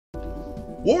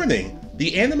Warning!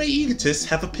 The Anime Egotists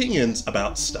have opinions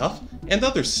about stuff and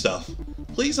other stuff.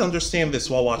 Please understand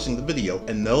this while watching the video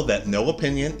and know that no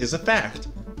opinion is a fact,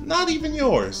 not even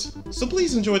yours. So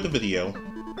please enjoy the video.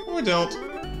 Or don't.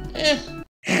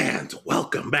 And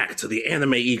welcome back to the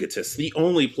Anime Egotists, the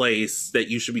only place that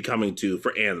you should be coming to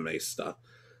for anime stuff.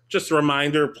 Just a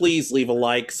reminder, please leave a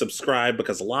like, subscribe,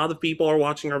 because a lot of people are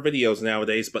watching our videos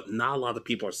nowadays, but not a lot of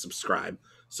people are subscribed.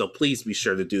 So please be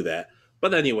sure to do that.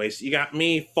 But anyways, you got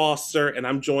me, Foster, and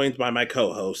I'm joined by my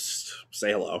co-host.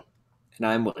 Say hello. And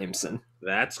I'm Williamson.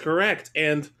 That's correct.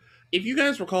 And if you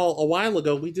guys recall, a while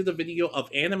ago, we did a video of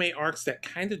anime arcs that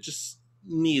kind of just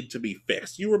need to be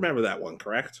fixed. You remember that one,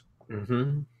 correct?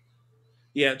 Mm-hmm.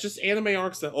 Yeah, just anime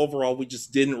arcs that overall we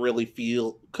just didn't really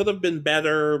feel could have been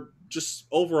better. Just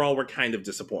overall were kind of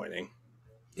disappointing.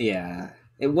 Yeah.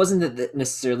 It wasn't that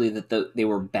necessarily that they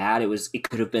were bad. It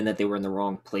could have been that they were in the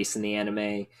wrong place in the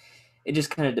anime. It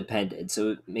just kind of depended. So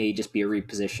it may just be a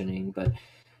repositioning. But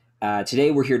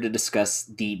today we're here to discuss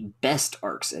the best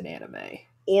arcs in anime.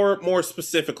 Or more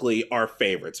specifically, our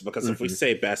favorites. Because if we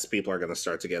say best, people are going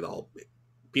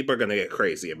to get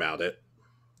crazy about it.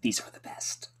 These are the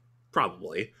best.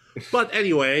 Probably. But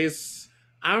anyways,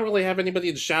 I don't really have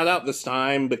anybody to shout out this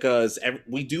time because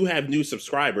we do have new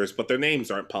subscribers, but their names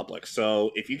aren't public.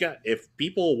 So if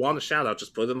people want a shout out,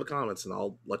 just put it in the comments and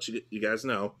I'll let you guys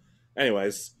know.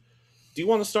 Anyways, do you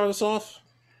want to start us off?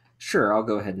 Sure, I'll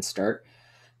go ahead and start.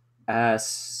 I'm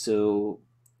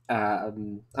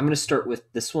going to start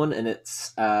with this one, and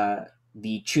it's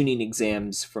the tuning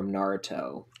exams from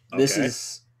Naruto. Okay. This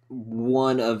is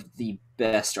one of the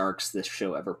best arcs this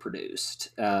show ever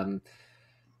produced.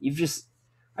 You've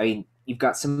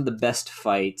got some of the best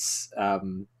fights.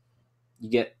 You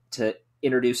get to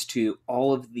introduce to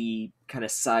all of the kind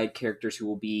of side characters who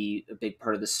will be a big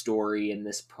part of the story in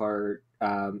this part.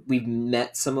 We've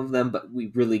met some of them, but we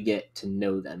really get to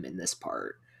know them in this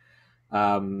part.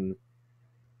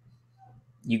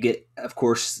 You get, of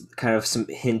course, kind of some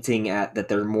hinting at that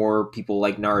there are more people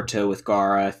like Naruto with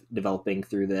Gaara developing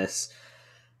through this.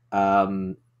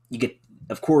 You get,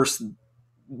 of course,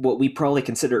 what we probably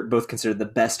both consider the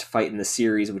best fight in the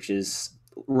series, which is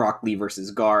Rock Lee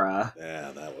versus Gaara.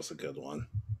 Yeah, that was a good one.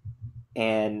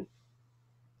 And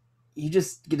you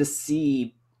just get to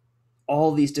see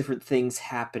all these different things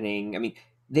happening. I mean,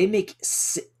 they make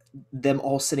them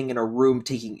all sitting in a room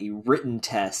taking a written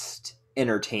test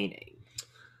entertaining.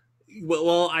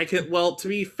 Well, to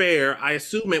be fair, I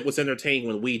assume it was entertaining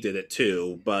when we did it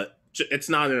too, but it's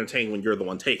not entertaining when you're the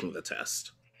one taking the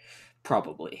test.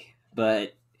 Probably,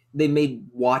 but they made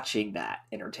watching that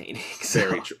entertaining. So.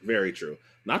 Very true. Very true.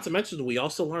 Not to mention, we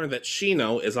also learned that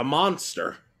Shino is a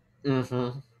monster.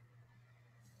 Mm-hmm.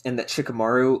 And that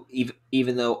Shikamaru,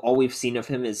 even though all we've seen of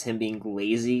him is him being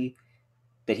lazy,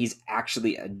 that he's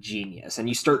actually a genius, and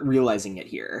you start realizing it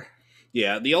here.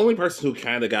 Yeah, the only person who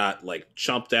kind of got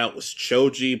chumped out was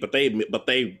Choji, but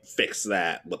they fixed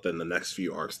that within the next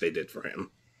few arcs they did for him.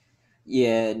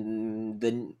 Yeah, and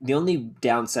the only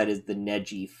downside is the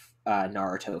Neji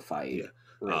Naruto fight.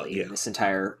 Yeah. In this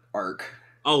entire arc.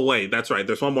 Oh wait, that's right.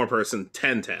 There's one more person,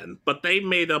 10-10, but they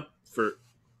made up for.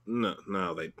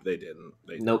 No, they didn't.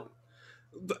 Nope.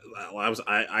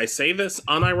 I say this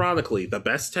unironically. The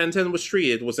best 10-10 was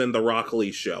treated was in the Rock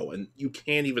Lee show, and you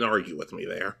can't even argue with me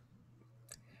there.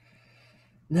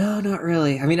 No, not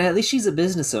really. I mean, at least she's a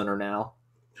business owner now.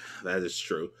 That is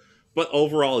true. But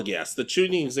overall, yes, the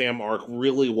tuning exam arc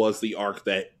really was the arc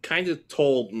that kind of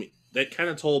told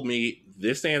me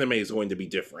this anime is going to be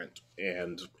different,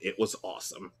 and it was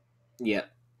awesome. Yeah.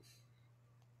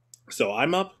 So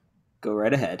I'm up. Go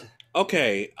right ahead.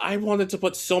 Okay, I wanted to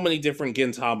put so many different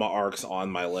Gintama arcs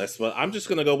on my list, but I'm just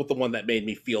going to go with the one that made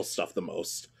me feel stuff the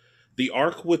most. The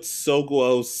arc with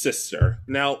Soguo's sister.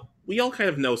 Now, we all kind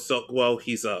of know Soguo.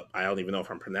 I don't even know if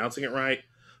I'm pronouncing it right,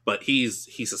 but he's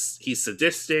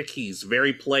sadistic, he's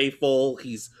very playful,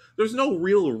 there's no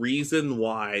real reason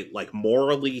why,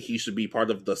 morally, he should be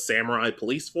part of the samurai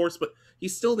police force, but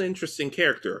he's still an interesting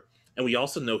character. And we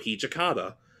also know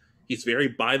Hijikata. He's very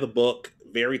by the book,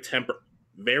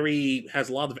 has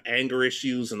a lot of anger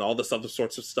issues and all this other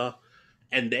sorts of stuff.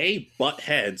 And they butt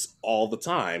heads all the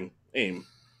time. And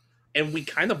we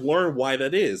kind of learn why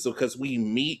that is, because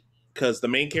the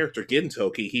main character,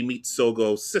 Gintoki, he meets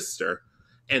Sogo's sister.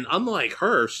 And unlike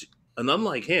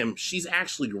him, she's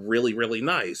actually really, really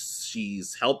nice.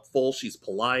 She's helpful, she's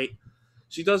polite.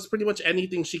 She does pretty much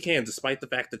anything she can, despite the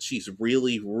fact that she's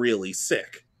really, really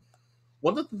sick.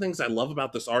 One of the things I love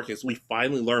about this arc is we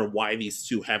finally learn why these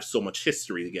two have so much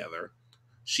history together.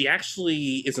 She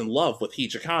actually is in love with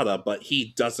Hijikata, but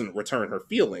he doesn't return her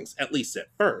feelings, at least at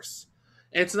first.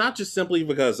 It's not just simply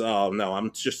because, oh no,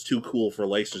 I'm just too cool for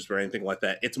relationships or anything like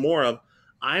that. It's more of,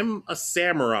 I'm a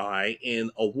samurai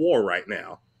in a war right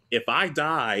now. If I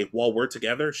die while we're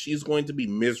together, she's going to be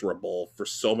miserable for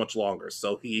so much longer.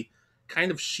 So he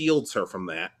kind of shields her from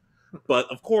that.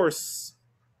 But of course,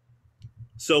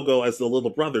 Sogo, as the little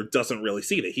brother, doesn't really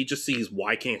see that. He just sees,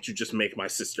 why can't you just make my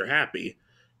sister happy?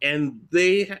 And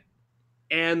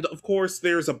and of course,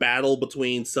 there's a battle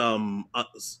between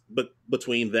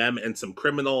between them and some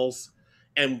criminals.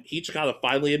 And Hichikata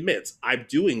finally admits, I'm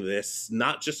doing this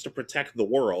not just to protect the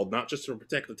world, not just to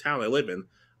protect the town I live in.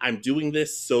 I'm doing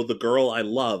this so the girl I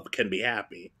love can be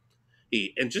happy.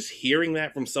 And just hearing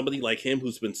that from somebody like him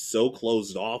who's been so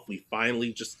closed off, we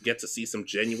finally just get to see some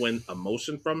genuine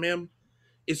emotion from him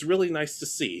is really nice to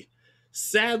see.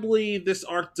 Sadly, this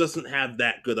arc doesn't have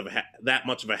that good of that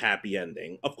much of a happy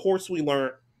ending. Of course, we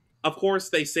learn. Of course,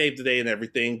 they saved the day and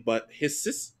everything, but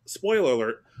spoiler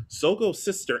alert: Sogo's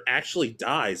sister actually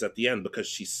dies at the end because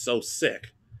she's so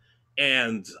sick,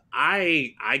 and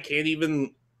I can't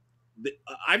even.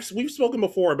 We've spoken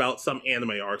before about some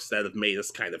anime arcs that have made us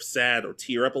kind of sad or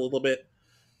tear up a little bit.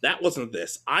 That wasn't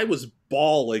this. I was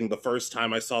bawling the first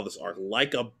time I saw this arc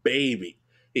like a baby.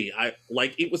 I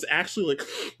like it was actually like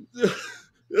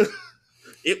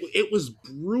it was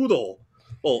brutal.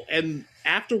 Well, and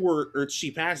afterward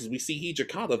she passes, we see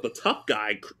Hijikata, the tough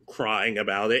guy, crying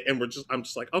about it, and I'm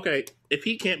just like, okay, if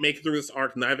he can't make it through this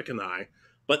arc, neither can I.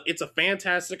 But it's a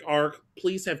fantastic arc.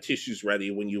 Please have tissues ready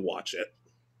when you watch it.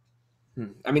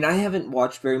 I mean, I haven't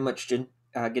watched very much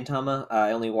Gintama.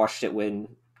 I only watched it when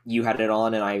you had it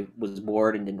on, and I was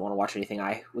bored and didn't want to watch anything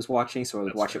I was watching, so I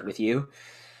would watch it with you.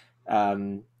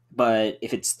 But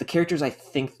if it's the characters I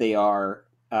think they are,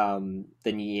 then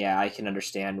yeah, I can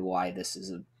understand why this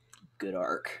is a good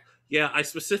arc. Yeah, I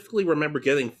specifically remember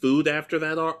getting food after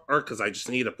that arc because I just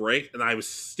needed a break, and I was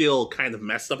still kind of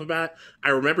messed up about it. I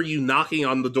remember you knocking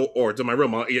on the door to my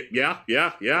room. Yeah,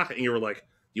 yeah, yeah, and you were like,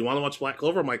 "You want to watch Black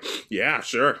Clover?" I'm like, "Yeah,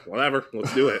 sure, whatever,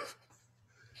 let's do it."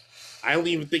 I don't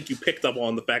even think you picked up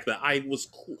on the fact that I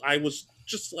was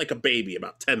just like a baby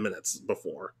about 10 minutes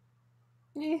before.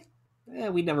 We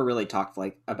never really talked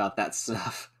about that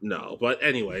stuff. No, but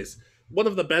anyways, one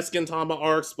of the best Gintama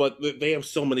arcs, but they have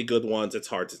so many good ones, it's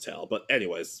hard to tell. But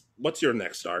anyways, what's your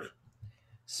next arc?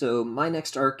 So my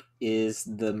next arc is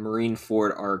the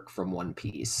Marineford arc from One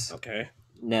Piece. Okay.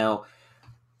 Now,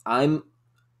 I'm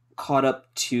caught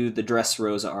up to the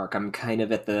Dressrosa arc. I'm kind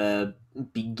of at the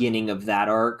beginning of that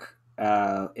arc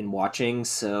in watching.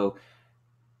 So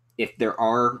if there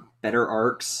are better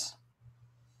arcs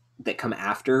that come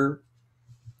after,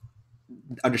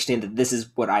 understand that this is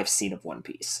what I've seen of One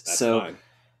Piece. That's so fine.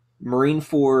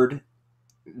 Marineford,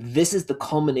 this is the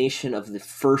culmination of the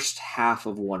first half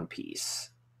of One Piece.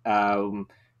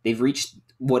 They've reached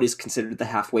what is considered the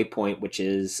halfway point, which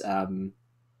is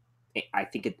I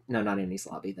think not Annie's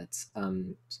Lobby. That's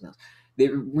something else. They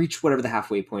reach whatever the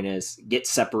halfway point is, get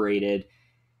separated.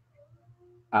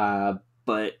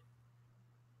 But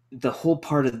the whole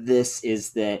part of this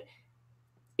is that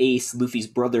Ace, Luffy's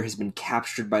brother, has been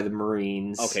captured by the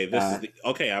Marines.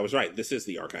 Okay, I was right. This is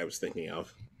the arc I was thinking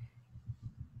of.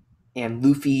 And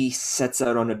Luffy sets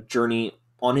out on a journey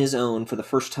on his own for the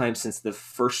first time since the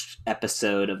first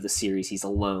episode of the series. He's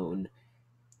alone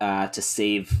to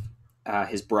save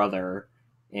his brother.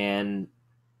 And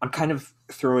I'm kind of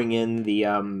throwing in the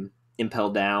Impel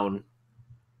Down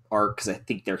arc because I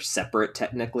think they're separate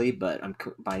technically, but I'm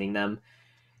combining them.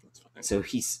 So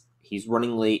he's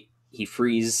running late. He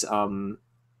frees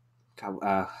Jinbei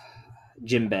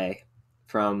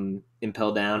from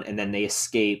Impel Down, and then they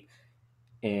escape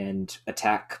and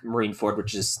attack Marineford,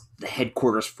 which is the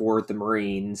headquarters for the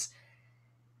Marines.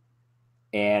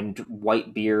 And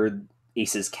Whitebeard,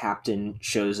 Ace's captain,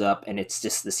 shows up, and it's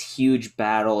just this huge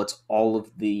battle. It's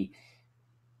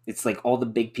like all the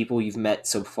big people you've met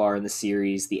so far in the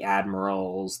series. The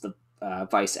admirals, the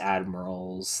vice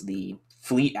admirals, the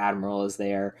fleet admiral is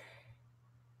there,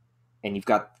 and you've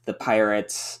got the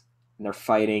pirates, and they're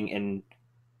fighting, and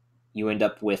you end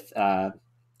up with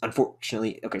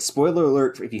unfortunately, okay, spoiler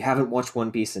alert, if you haven't watched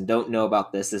One Piece and don't know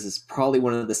about this is probably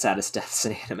one of the saddest deaths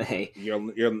in anime.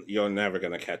 You're never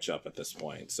going to catch up at this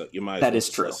point, so you might as that well is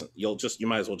true. Listen. You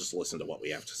might as well just listen to what we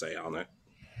have to say on it.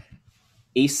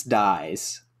 Ace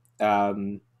dies.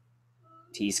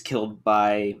 He's killed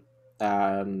by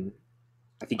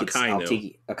I think it's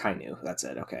Akainu. That's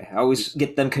it. Okay. I always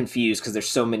get them confused because there's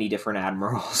so many different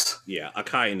admirals. Yeah,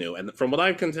 Akainu. And from what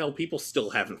I can tell, people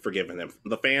still haven't forgiven him.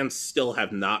 The fans still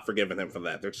have not forgiven him for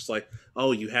that. They're just like,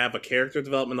 oh, you have a character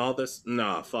development, all this?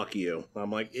 Nah, fuck you.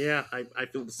 I'm like, yeah, I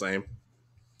feel the same.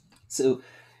 So,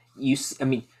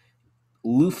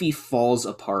 Luffy falls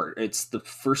apart. It's the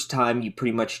first time you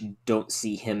pretty much don't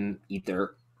see him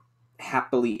either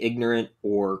happily ignorant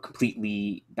or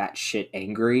completely batshit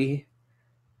angry.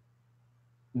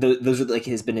 Those are like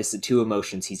his two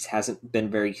emotions. He hasn't been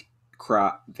very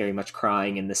much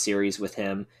crying in the series with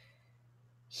him.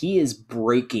 He is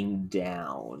breaking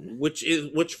down, which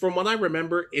from what I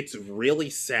remember, it's really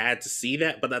sad to see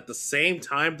that. But at the same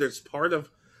time, there's part of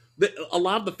a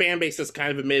lot of the fan base has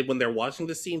kind of admitted when they're watching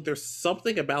the scene, there's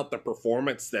something about the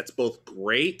performance that's both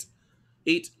great,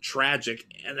 it's tragic,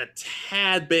 and a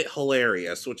tad bit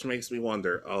hilarious, which makes me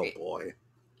wonder, oh boy.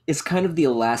 It's kind of the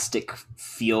elastic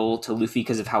feel to Luffy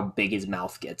because of how big his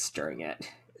mouth gets during it.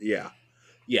 Yeah.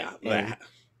 That.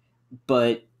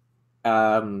 But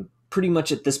pretty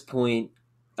much at this point,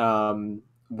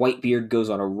 Whitebeard goes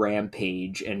on a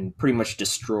rampage and pretty much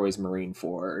destroys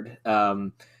Marineford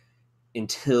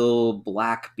until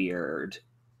Blackbeard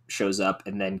shows up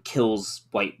and then kills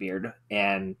Whitebeard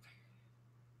and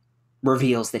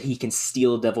reveals that he can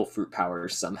steal devil fruit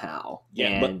powers somehow.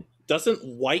 Yeah, but doesn't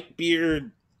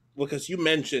Whitebeard, because you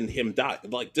mentioned him die,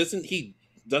 like doesn't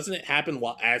it happen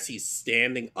while as he's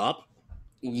standing up?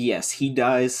 Yes, he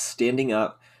dies standing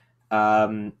up.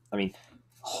 I mean,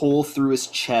 hole through his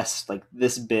chest like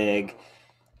this big.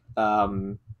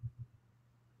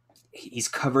 He's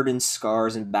covered in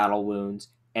scars and battle wounds,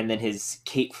 and then his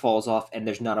cape falls off, and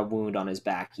there's not a wound on his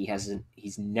back.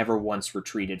 He's never once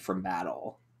retreated from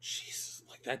battle. Jesus,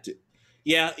 like that dude.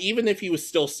 Yeah, even if he was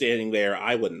still standing there,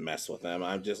 I wouldn't mess with him.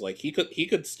 I'm just like he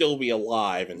could still be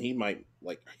alive, and he might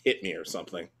like hit me or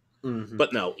something. Mm-hmm.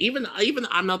 But no, even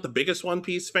I'm not the biggest One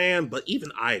Piece fan, but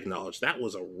even I acknowledge that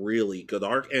was a really good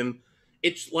arc, and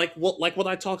it's like what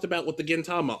I talked about with the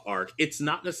Gintama arc. It's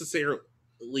not necessarily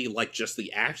like just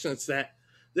the action. It's that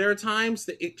there are times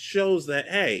that it shows that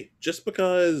hey, just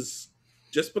because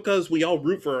we all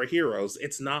root for our heroes,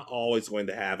 it's not always going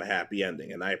to have a happy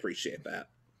ending, and I appreciate that.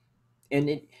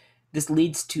 And this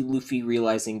leads to Luffy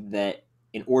realizing that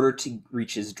in order to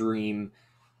reach his dream,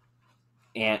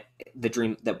 and the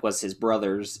dream that was his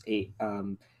brother's,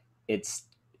 it's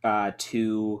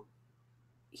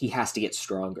he has to get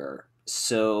stronger.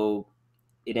 So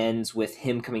it ends with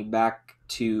him coming back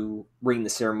to ring the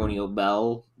ceremonial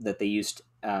bell that they used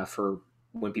for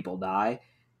when people die,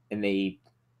 and they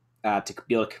to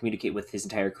be able to communicate with his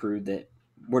entire crew that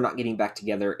we're not getting back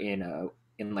together in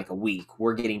like a week.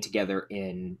 We're getting together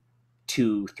in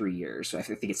 2-3 years. So I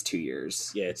think it's 2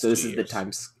 years. Yeah. So this is the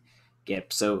time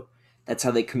skip. So that's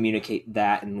how they communicate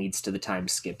that, and leads to the time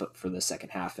skip up for the second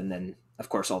half. And then, of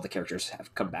course, all the characters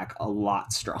have come back a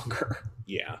lot stronger.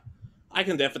 Yeah. I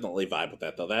can definitely vibe with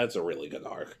that, though. That's a really good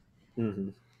arc. Mm-hmm.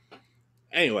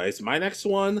 Anyways, my next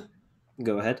one.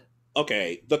 Go ahead.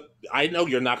 Okay. I know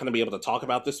you're not going to be able to talk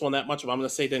about this one that much, but I'm going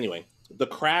to say it anyway. The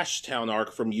Crash Town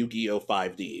arc from Yu-Gi-Oh!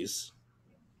 5Ds.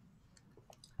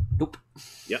 Nope.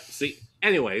 Yep. See.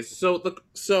 Anyways,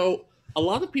 so a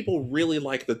lot of people really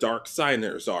like the Dark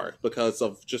Signers arc because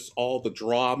of just all the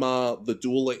drama, the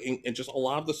dueling, and just a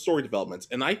lot of the story developments.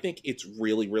 And I think it's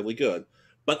really, really good.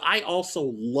 But I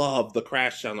also love the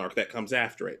Crash Town arc that comes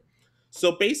after it.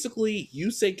 So basically,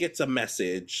 Yusei gets a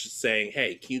message saying,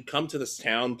 "Hey, can you come to this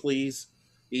town, please,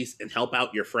 and help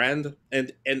out your friend?"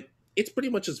 And it's pretty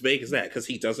much as vague as that because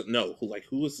he doesn't know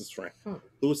who is this friend?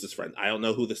 Who is this friend? I don't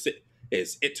know who this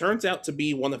is. It turns out to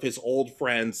be one of his old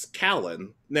friends,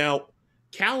 Callan. Now,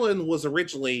 Callan was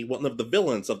originally one of the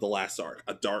villains of the last arc,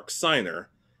 a Dark Signer.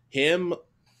 Him,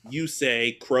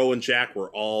 Yusei, Crow, and Jack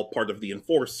were all part of the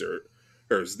Enforcers.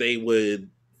 They would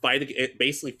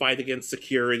basically fight against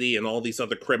security and all these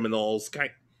other criminals,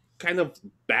 kind of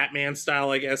Batman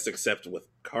style, I guess, except with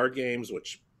card games,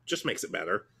 which just makes it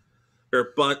better.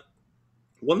 But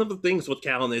one of the things with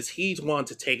Callan is he wanted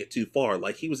to take it too far.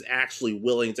 Like, he was actually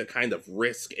willing to kind of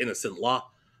risk innocent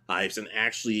lives and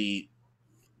actually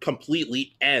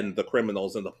completely end the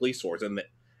criminals and the police force. And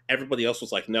everybody else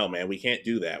was like, no, man, we can't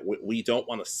do that. We don't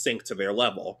want to sink to their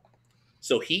level.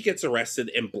 So he gets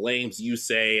arrested and blames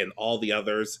Yusei and all the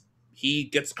others. He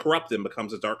gets corrupted and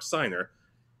becomes a Dark Signer.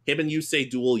 Him and Yusei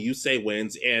duel. Yusei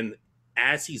wins. And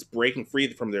as he's breaking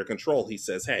free from their control, he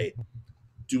says, hey,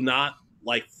 do not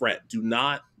fret. Do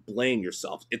not blame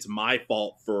yourself. It's my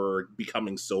fault for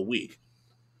becoming so weak.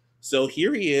 So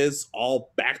here he is,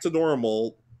 all back to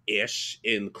normal-ish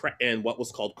in what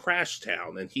was called Crash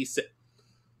Town. And he said,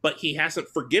 but he hasn't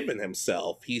forgiven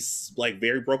himself. He's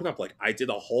very broken up. I did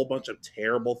a whole bunch of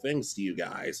terrible things to you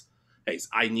guys. Hey,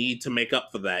 I need to make up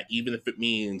for that, even if it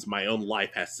means my own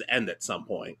life has to end at some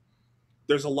point.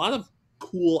 There's a lot of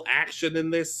cool action in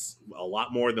this, a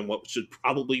lot more than what should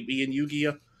probably be in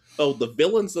Yu-Gi-Oh! Oh, the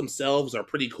villains themselves are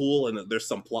pretty cool, and there's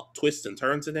some plot twists and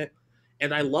turns in it.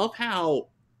 And I love how,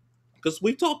 because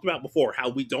we've talked about before, how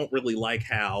we don't really like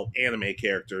how anime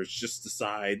characters just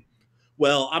decide,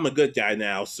 well, I'm a good guy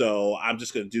now, so I'm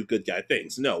just going to do good guy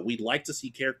things. No, we'd like to see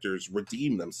characters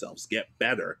redeem themselves, get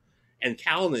better. And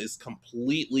Callan is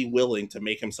completely willing to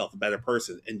make himself a better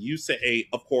person. And you say,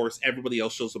 of course, everybody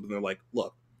else shows up and they're like,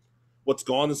 look, what's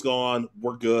gone is gone.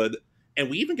 We're good. And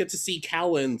we even get to see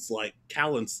Callan's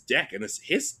deck, and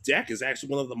his deck is actually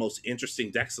one of the most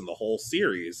interesting decks in the whole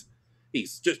series.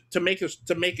 He's just to make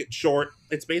it short.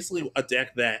 It's basically a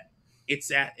deck that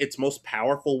it's at its most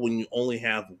powerful when you only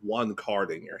have one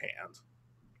card in your hand.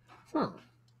 Huh.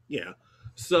 Yeah.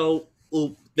 So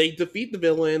they defeat the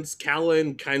villains.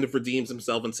 Callan kind of redeems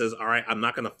himself and says, "All right, I'm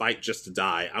not going to fight just to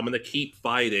die. I'm going to keep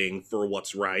fighting for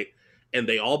what's right." And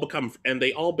they all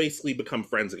basically become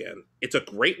friends again. It's a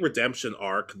great redemption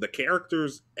arc. The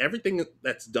characters, everything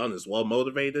that's done is well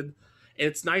motivated. And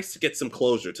it's nice to get some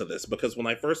closure to this, because when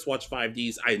I first watched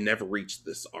 5Ds, I never reached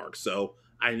this arc. So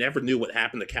I never knew what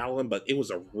happened to Callan, but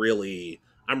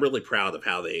I'm really proud of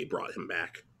how they brought him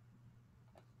back.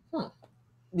 Huh.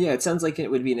 Yeah, it sounds like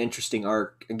it would be an interesting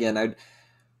arc. Again,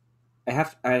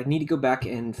 I need to go back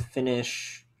and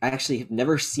finish. I actually have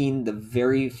never seen the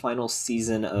very final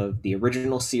season of the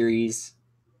original series,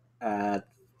 uh,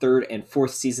 third and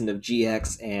fourth season of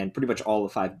GX, and pretty much all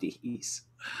the 5Ds.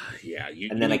 Yeah,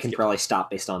 and then I can probably stop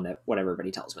based on that what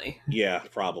everybody tells me. Yeah,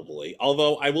 probably.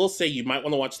 Although I will say you might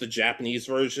want to watch the Japanese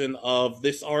version of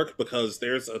this arc, because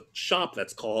there's a shop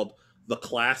that's called the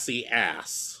Classy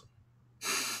Ass.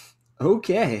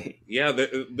 Okay. Yeah,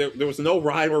 there was no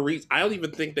rhyme or reason. I don't even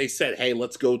think they said, "Hey,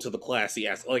 let's go to the Classy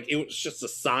Ass." Like, it was just a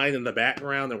sign in the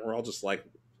background, and we're all just like,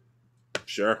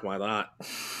 "Sure, why not?"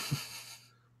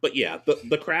 But yeah,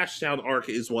 the Crashtown arc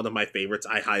is one of my favorites.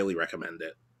 I highly recommend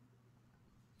it.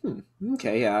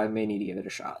 Okay, yeah, I may need to give it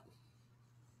a shot.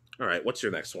 All right, what's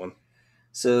your next one?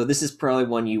 So this is probably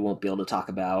one you won't be able to talk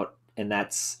about, and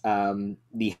that's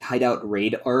the Hideout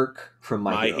Raid arc from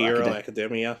My Hero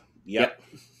Academia. Yep.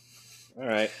 All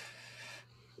right.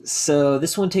 So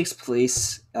this one takes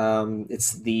place.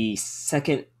 It's the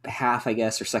second half, I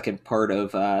guess, or second part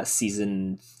of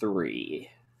season 3.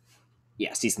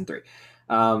 Yeah, season 3.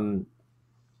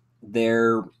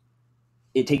 There,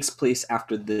 it takes place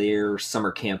after their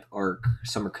summer camp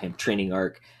training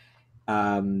arc.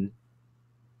 Bakugo,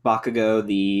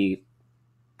 the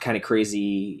kind of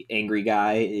crazy, angry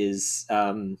guy,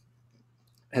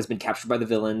 has been captured by the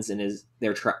villains and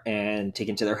and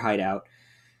taken to their hideout.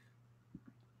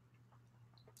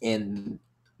 And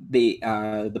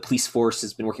the police force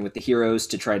has been working with the heroes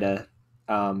to try to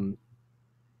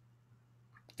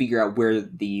figure out where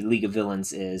the League of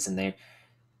Villains is, and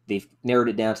they've narrowed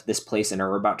it down to this place and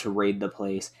are about to raid the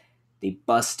place. They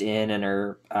bust in and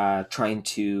are trying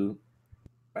to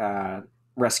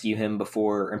rescue him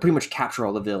and pretty much capture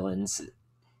all the villains.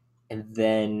 And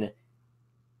then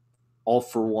All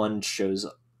for One shows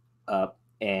up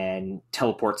and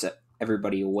teleports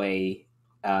everybody away,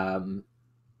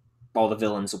 all the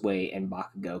villains away, and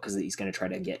Bakugo, because he's going to try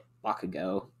to get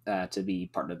Bakugo to be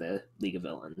part of the League of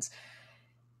Villains.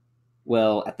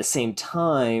 Well, at the same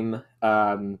time,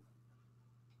 a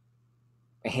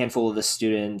handful of the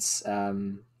students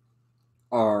have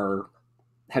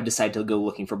decided to go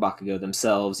looking for Bakugo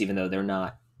themselves, even though they're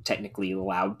not technically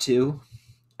allowed to.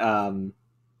 And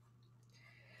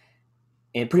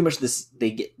pretty much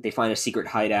they find a secret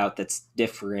hideout that's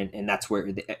different, and that's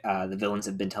where the villains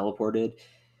have been teleported.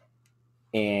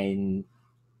 And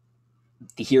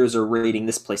the heroes are raiding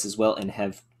this place as well and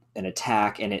have an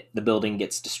attack, and the building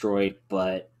gets destroyed,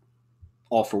 but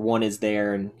All for One is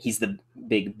there, and he's the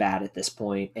big bad at this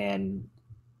point, and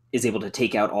is able to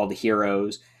take out all the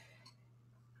heroes,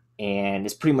 and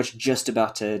is pretty much just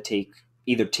about to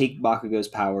either take Bakugo's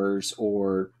powers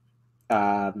or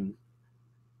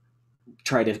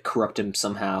try to corrupt him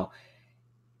somehow.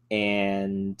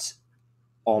 And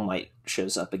All Might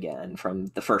shows up again from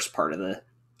the first part of the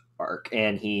arc,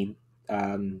 and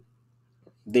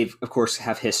they've of course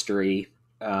have history,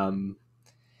 and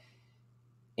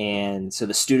so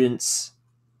the students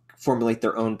formulate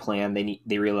their own plan.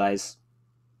 They realize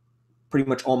pretty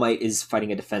much All Might is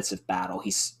fighting a defensive battle.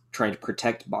 He's trying to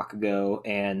protect Bakugo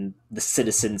and the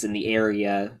citizens in the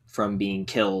area from being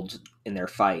killed in their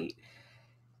fight,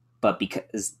 but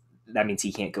because that means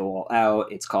he can't go all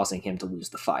out, it's causing him to lose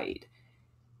the fight.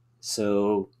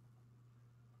 So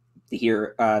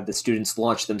the students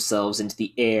launch themselves into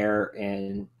the air,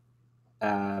 and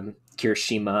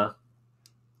Kirishima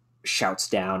shouts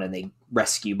down, and they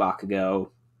rescue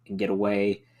Bakugo and get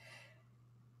away.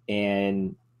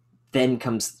 And then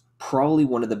comes probably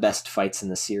one of the best fights in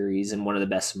the series and one of the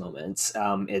best moments.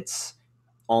 It's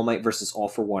All Might versus All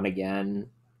for One again.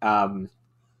 And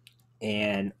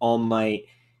All Might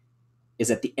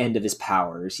is at the end of his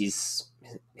powers. His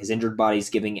injured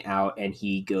body's giving out, and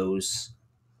he goes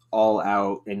all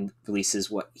out and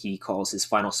releases what he calls his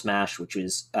final smash, which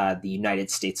is the United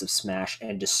States of Smash,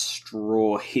 and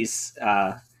destroys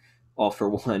All for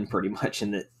One pretty much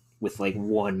with like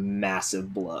one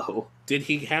massive blow. Did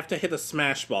he have to hit a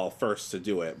smash ball first to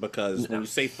do it? Because when you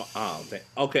say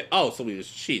okay, so he was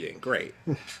cheating. Great.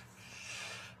 No,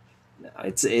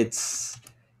 it's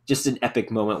just an epic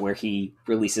moment where he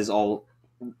releases all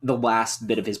the last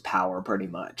bit of his power pretty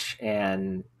much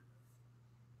and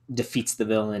defeats the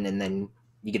villain, and then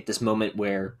you get this moment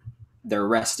where they're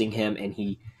arresting him and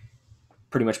he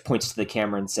pretty much points to the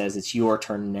camera and says, "It's your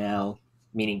turn now,"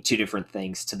 meaning two different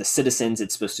things. To the citizens,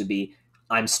 it's supposed to be,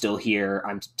 "I'm still here,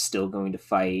 I'm still going to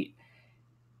fight,"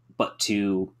 but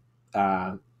to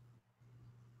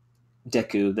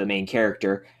Deku, the main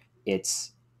character,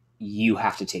 it's, "You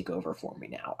have to take over for me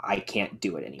now. I can't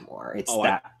do it anymore." It's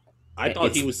I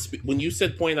thought he was when you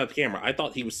said point at the camera. I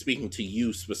thought he was speaking to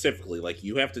you specifically, like,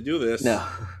 you have to do this. No,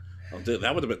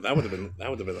 that would have been. I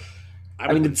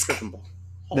mean,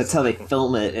 that's how they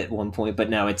film it at one point. But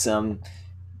no, it's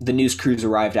the news crews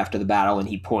arrived after the battle, and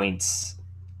he points,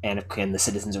 and the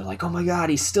citizens are like, "Oh my god,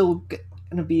 he's still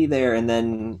gonna be there!" And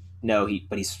then no,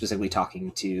 he's specifically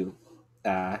talking to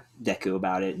Deku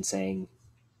about it and saying,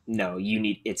 "No,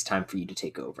 it's time for you to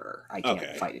take over. I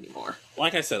can't fight anymore."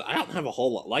 Like I said, I don't have a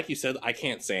whole lot. Like you said, I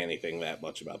can't say anything that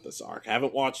much about this arc. I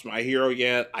haven't watched My Hero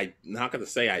yet. I'm not going to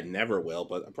say I never will,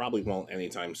 but I probably won't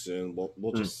anytime soon.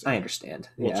 We'll just see. I understand.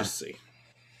 We'll just see.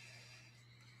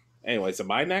 Anyway, so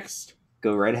my next?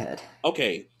 Go right ahead.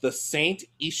 Okay, the Saint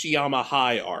Ishiyama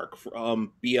High arc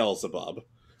from Beelzebub.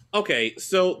 Okay,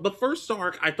 so the first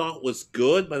arc I thought was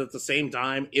good, but at the same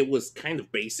time, it was kind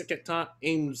of basic at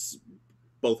times,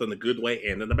 both in a good way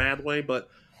and in a bad way, but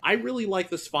I really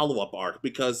like this follow-up arc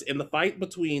because in the fight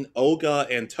between Oga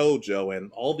and Tojo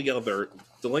and all the other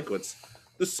delinquents,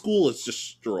 the school is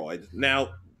destroyed.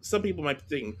 Now, some people might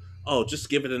think, oh, just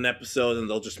give it an episode and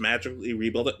they'll just magically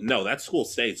rebuild it. No, that school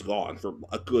stays gone for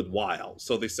a good while.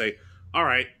 So they say, all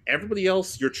right, everybody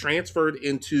else, you're transferred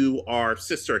into our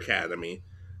sister academy,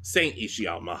 Saint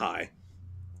Ishiyama High.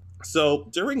 So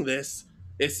during this,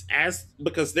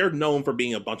 because they're known for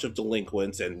being a bunch of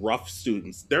delinquents and rough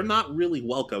students, they're not really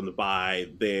welcomed by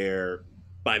their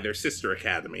sister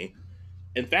academy.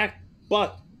 In fact,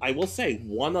 but I will say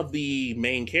one of the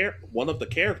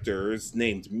characters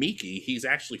named Miki, he's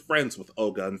actually friends with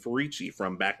Oga and Furichi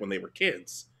from back when they were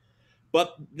kids.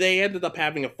 But they ended up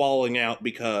having a falling out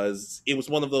because it was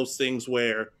one of those things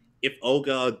where if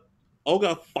Oga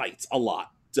fights a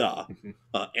lot, duh.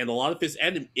 And if a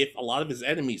lot of his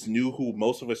enemies knew who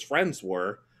most of his friends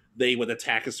were, they would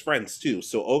attack his friends too.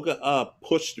 So Oga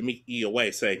pushed Miki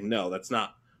away, saying, "No,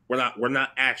 we're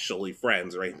not actually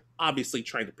friends," right? Obviously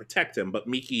trying to protect him, but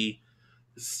Miki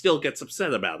still gets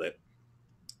upset about it.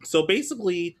 So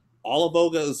basically, all of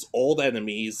Oga's old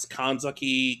enemies,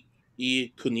 Kanzaki,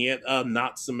 Kunieta,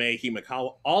 Natsume,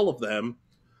 Himekawa, all of them,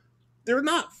 they're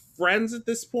not friends at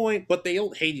this point, but they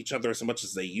don't hate each other as much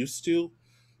as they used to.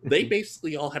 They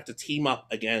basically all have to team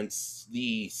up against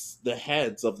the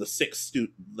heads of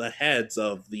the heads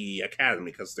of the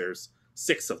academy, because there's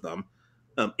 6 of them.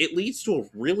 It leads to a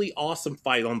really awesome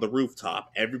fight on the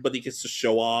rooftop. Everybody gets to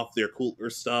show off their cooler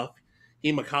stuff.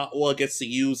 Himekawa gets to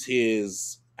use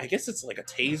his, I guess it's like a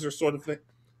taser sort of thing.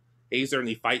 Taser, and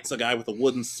he fights a guy with a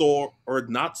wooden sword. Or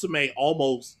Natsume,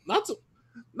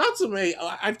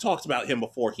 I've talked about him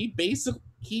before. He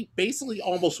basically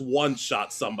almost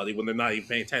one-shot somebody when they're not even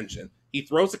paying attention. He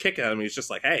throws a kick at him, and he's just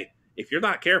like, hey, if you're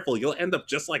not careful, you'll end up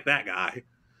just like that guy.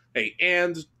 Hey,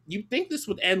 and you'd think this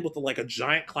would end with a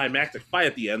giant climactic fight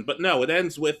at the end, but no, it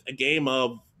ends with a game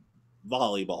of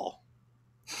volleyball.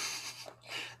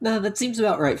 No, that seems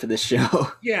about right for this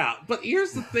show. Yeah, but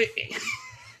here's the thing.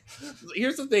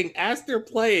 As they're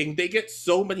playing, they get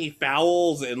so many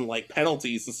fouls and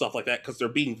penalties and stuff like that because they're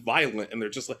being violent, and they're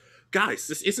just like, guys,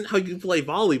 this isn't how you play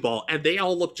volleyball. And they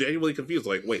all look genuinely confused,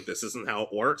 like, wait, this isn't how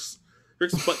it works?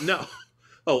 But no.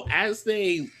 Oh, as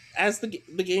the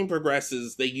game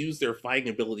progresses, they use their fighting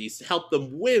abilities to help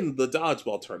them win the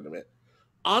dodgeball tournament.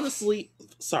 Honestly,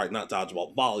 sorry, not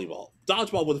dodgeball, volleyball.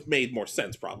 Dodgeball would have made more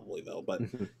sense probably, though, but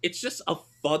it's just a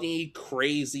funny,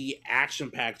 crazy,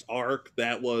 action-packed arc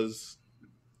that was...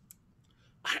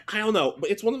 I don't know, but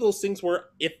it's one of those things where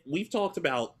if we've talked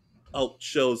about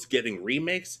shows getting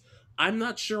remakes, I'm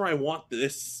not sure I want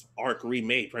this arc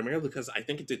remade, primarily because I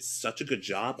think it did such a good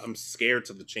job. I'm scared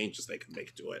to the changes they can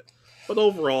make to it. But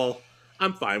overall,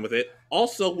 I'm fine with it.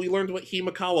 Also, we learned what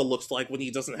Himikawa looks like when he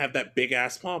doesn't have that big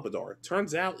ass pompadour.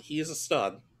 Turns out he is a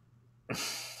stud.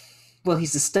 Well,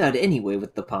 he's a stud anyway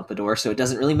with the pompadour, so it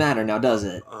doesn't really matter now, does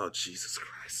it? Oh, Jesus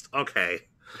Christ. Okay.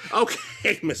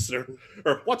 Okay, mister.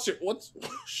 Or what's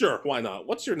sure, why not?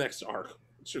 What's your next arc?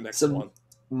 What's your next one?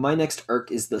 My next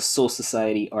arc is the Soul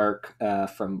Society arc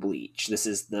from Bleach. This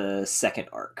is the second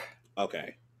arc.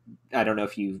 Okay. I don't know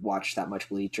if you've watched that much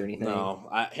Bleach or anything. No,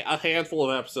 a handful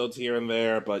of episodes here and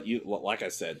there, but you, like I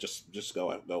said, just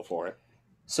go for it.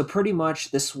 So pretty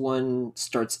much, this one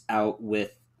starts out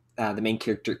with the main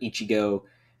character Ichigo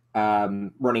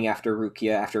running after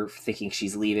Rukia after thinking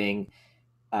she's leaving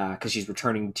because she's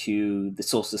returning to the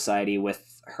Soul Society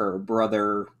with her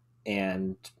brother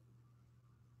and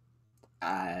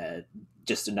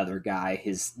just another guy,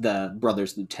 the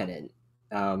brother's lieutenant,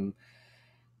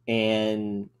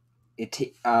 and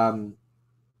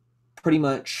pretty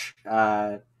much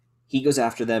he goes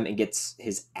after them and gets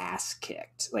his ass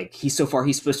kicked. Like he's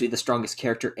supposed to be the strongest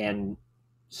character, and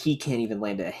he can't even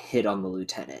land a hit on the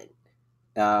lieutenant,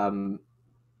 and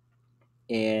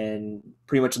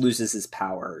pretty much loses his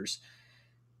powers.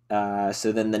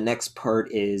 So then the next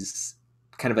part is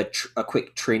kind of a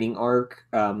quick training arc.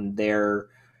 They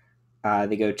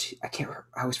go to I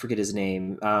always forget his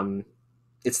name.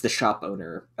 It's the shop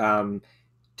owner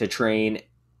to train.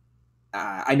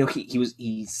 I know he's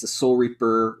the Soul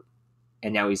Reaper,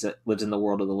 and now lives in the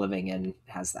world of the living and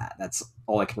has that. That's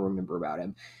all I can remember about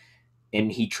him. And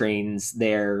he trains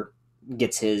there,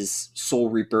 gets his Soul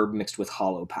Reaper mixed with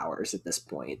Hollow powers at this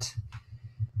point.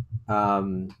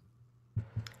 Kisuke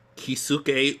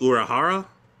Urahara?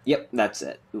 Yep, that's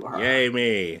it. Urahara. Yay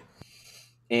me.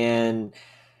 And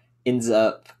ends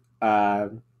up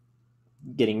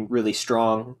getting really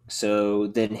strong. So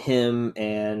then him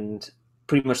and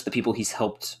pretty much the people he's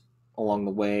helped along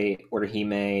the way,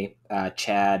 Orihime,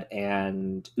 Chad,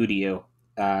 and Yugioh,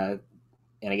 and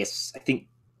I think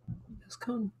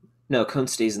Cone. No, Cone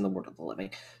stays in the world of the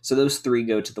living. So those three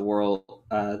go to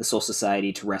the Soul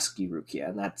Society to rescue Rukia,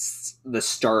 and that's the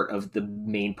start of the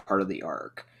main part of the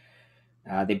arc.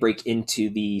 They break into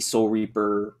the Soul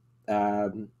Reaper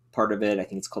part of it. I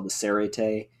think it's called the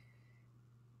Serete.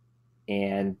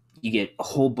 And you get a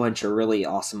whole bunch of really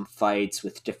awesome fights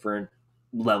with different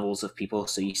levels of people.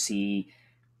 So you see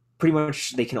pretty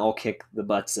much they can all kick the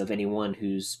butts of anyone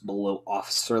who's below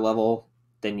officer level.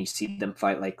 Then you see them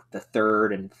fight like the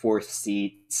third and fourth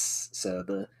seats. So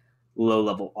the low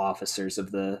level officers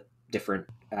of the different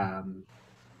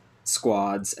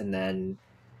squads. And then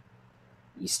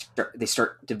they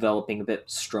start developing a bit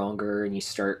stronger, and you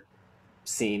start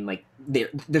seeing like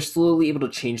they're slowly able to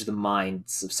change the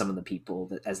minds of some of the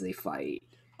people as they fight.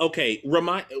 Okay,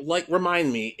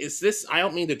 remind me, is this, I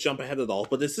don't mean to jump ahead at all,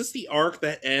 but is this the arc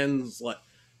that ends like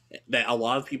that a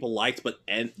lot of people liked, but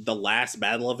the last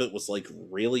battle of it was like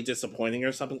really disappointing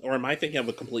or something? Or am I thinking of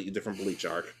a completely different Bleach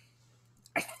arc?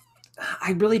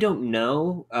 I really don't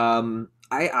know.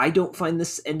 I don't find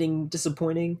this ending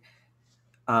disappointing.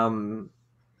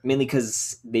 Mainly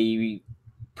because they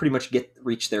pretty much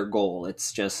reach their goal.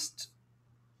 It's just,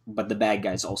 but the bad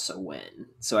guys also win.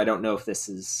 So I don't know if this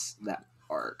is that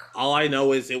arc. All I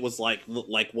know is it was like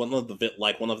one of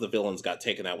the villains got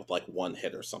taken out with like one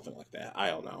hit or something like that. I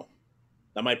don't know.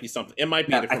 That might be something. It might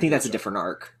be. I think that's a different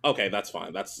arc. Okay, that's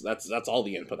fine. That's all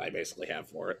the input I basically have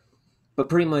for it. But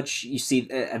pretty much, you see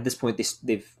at this point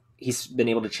he's been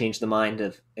able to change the mind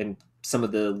of, and some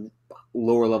of the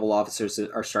lower level officers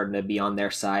are starting to be on their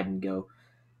side and go,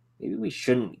 maybe we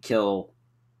shouldn't kill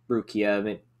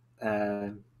Rukia.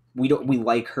 I mean, we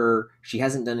like her. She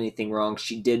hasn't done anything wrong.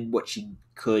 She did what she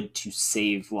could to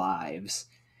save lives.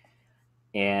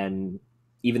 And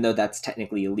even though that's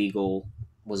technically illegal,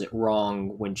 was it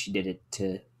wrong when she did it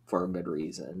for a good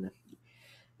reason?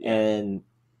 And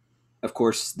of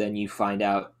course, then you find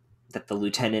out that the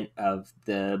lieutenant of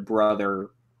the brother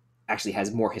actually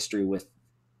has more history with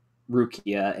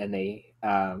Rukia, and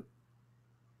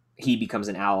he becomes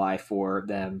an ally for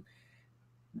them.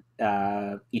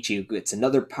 Ichigo gets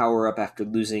another power up after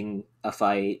losing a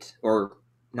fight, or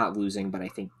not losing, but I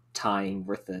think tying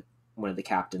with one of the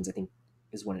captains, I think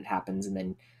is when it happens, and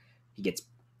then he gets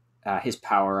his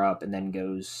power up and then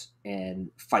goes and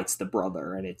fights the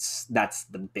brother, and that's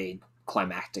the big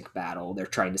climactic battle.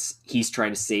 He's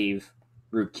trying to save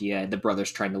Rukia, the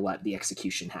brother's trying to let the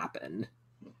execution happen.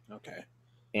 Okay.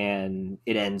 And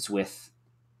it ends with,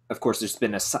 of course, there's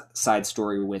been a side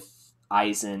story with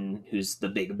Aizen, who's the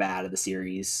big bad of the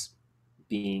series,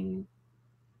 being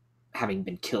having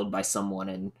been killed by someone,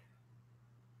 and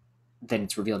then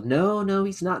it's revealed, no,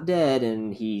 he's not dead,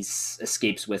 and he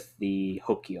escapes with the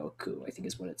Hokyoku, I think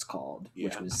is what it's called,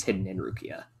 which was hidden in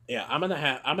Rukia. Yeah, I'm gonna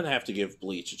have to give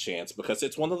Bleach a chance, because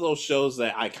it's one of those shows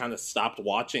that I kind of stopped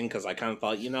watching because I kind of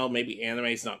thought, maybe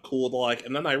anime's not cool to like,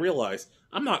 and then I realized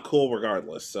I'm not cool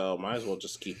regardless, so might as well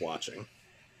just keep watching.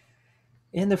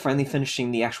 And they're finally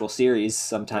finishing the actual series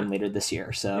sometime later this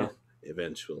year, so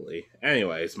eventually.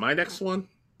 Anyways, my next one.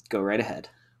 Go right ahead.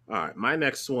 All right, my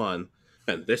next one,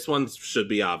 and this one should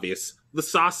be obvious: the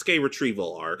Sasuke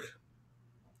retrieval arc.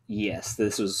 Yes,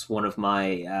 this was one of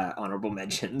my honorable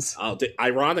mentions.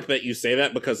 Ironic that you say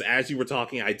that, because as you were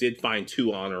talking, I did find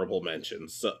two honorable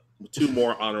mentions. So, two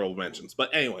more honorable mentions.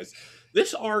 But anyways,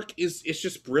 this arc is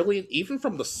just brilliant, even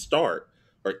from the start,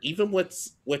 or even with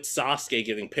Sasuke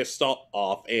getting pissed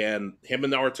off and him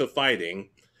and Naruto fighting,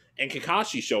 and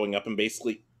Kakashi showing up and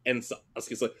basically, and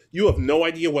Sasuke's like, you have no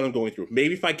idea what I'm going through.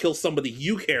 Maybe if I kill somebody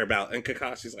you care about. And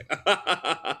Kakashi's like,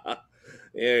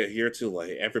 yeah, you're too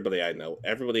late. Everybody I know,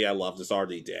 everybody I loved is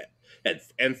already dead.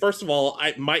 And first of all,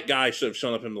 Might Guy should have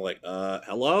shown up and been like,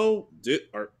 hello?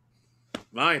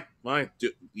 Fine,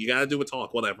 you gotta do a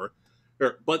talk, whatever.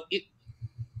 But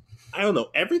I don't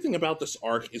know, everything about this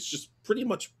arc is just pretty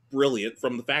much brilliant,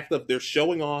 from the fact that they're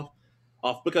showing off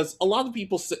because a lot of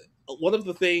people say, one of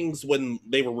the things when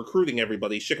they were recruiting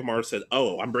everybody, Shikamaru said,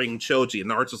 oh, I'm bringing Choji. And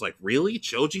Naruto's like, really?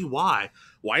 Choji? Why?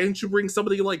 Why didn't you bring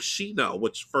somebody like Shino?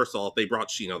 Which, first of all, if they brought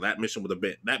Shino, that mission would have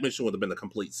been a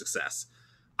complete success.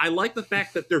 I like the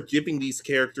fact that they're giving these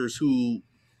characters who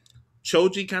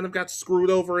Choji kind of got screwed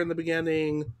over in the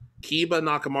beginning, Kiba and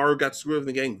Nakamaru got screwed over in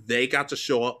the beginning, they got to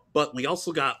show up, but we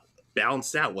also got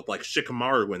balanced out with like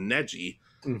Shikamaru and Neji,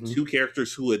 two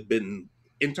characters who had been,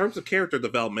 in terms of character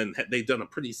development, they've done a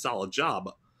pretty solid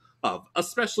job of,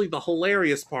 especially the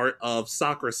hilarious part of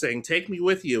Sakura saying, take me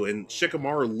with you, and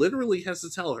Shikamaru literally has to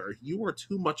tell her, you are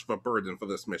too much of a burden for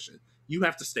this mission. You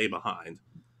have to stay behind.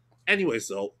 Anyways,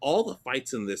 though, all the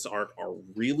fights in this arc are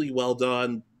really well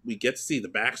done. We get to see the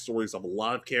backstories of a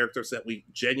lot of characters that we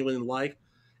genuinely like.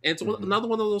 And it's another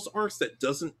one of those arcs that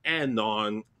doesn't end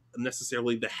on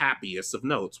necessarily the happiest of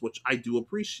notes, which I do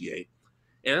appreciate.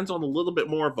 It ends on a little bit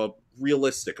more of a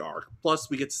realistic arc. Plus,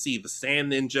 we get to see the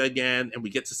Sand Ninja again, and we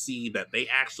get to see that they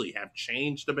actually have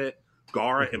changed a bit.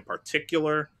 Gaara in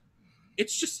particular.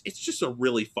 It's just a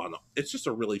really fun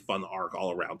arc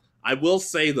all around. I will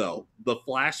say though, the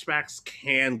flashbacks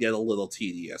can get a little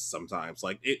tedious sometimes.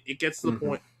 Like it gets to the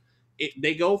point.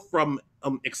 They go from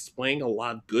explaining a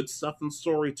lot of good stuff in the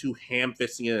story to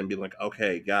ham-fisting it and being like,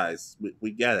 okay, guys,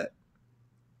 we get it.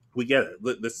 We get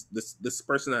it. This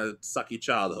person had a sucky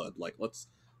childhood. Like, let's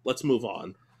move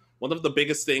on. One of the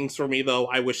biggest things for me, though,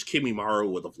 I wish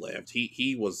Kimimaro would have lived.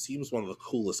 He was one of the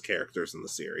coolest characters in the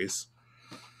series.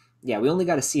 Yeah, we only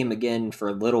got to see him again for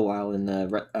a little while in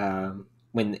the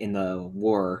in the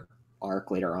war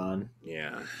arc later on.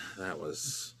 Yeah, that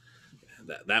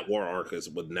war arc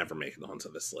would never make it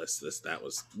onto this list.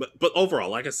 But overall,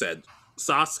 like I said,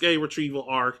 Sasuke retrieval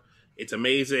arc, it's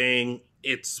amazing.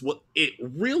 It's what it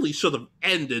really should have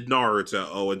ended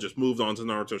Naruto and just moved on to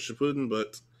Naruto Shippuden,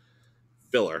 but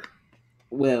filler.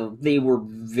 Well, they were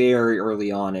very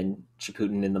early on in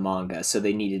Shippuden in the manga, so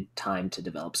they needed time to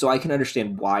develop. So I can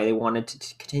understand why they wanted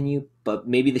to continue, but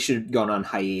maybe they should have gone on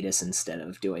hiatus instead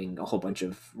of doing a whole bunch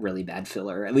of really bad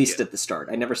filler, at least at the start.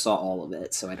 I never saw all of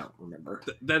it, so I don't remember.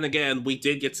 Then again, we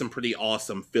did get some pretty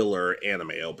awesome filler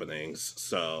anime openings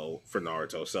for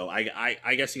Naruto, so I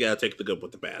guess you gotta take the good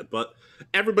with the bad. But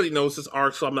everybody knows this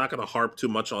arc, so I'm not gonna harp too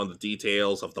much on the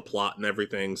details of the plot and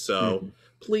everything, so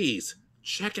please,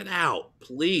 check it out,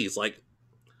 please. Like,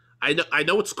 I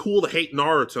know it's cool to hate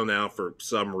Naruto now for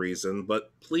some reason,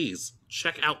 but please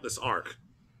check out this arc.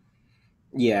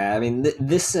 Yeah, I mean,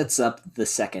 this sets up the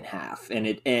second half, and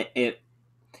it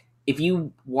if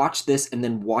you watch this and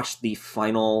then watch the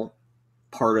final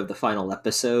part of the final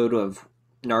episode of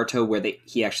Naruto where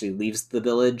he actually leaves the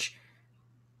village,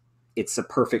 it's a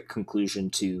perfect conclusion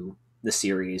to the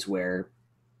series where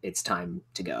it's time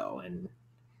to go and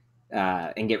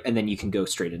then you can go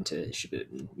straight into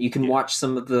Shippuden. You can watch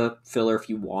some of the filler if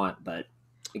you want, but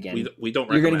again, we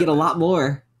don't. You're going to get a lot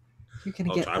more. You're going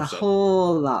to get a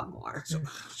whole lot more.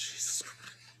 Jesus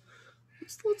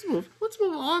Christ. Let's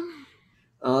move on.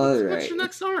 All right. What's your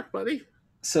next arc, buddy?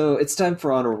 So it's time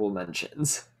for honorable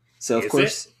mentions. So of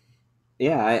course,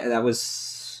 that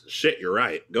was shit. You're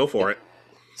right. Go for it.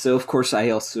 So, of course, I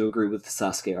also agree with the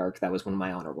Sasuke arc. That was one of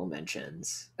my honorable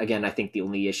mentions. Again, I think the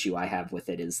only issue I have with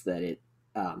it is that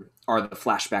the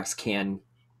flashbacks can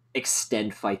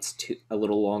extend fights to a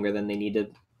little longer than they need to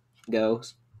go.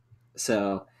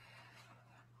 So,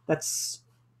 That's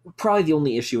probably the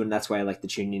only issue, and that's why I like the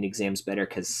tuning exams better,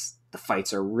 because the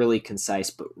fights are really concise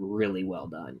but really well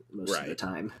done most of the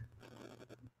time.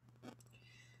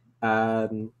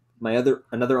 Another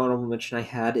honorable mention I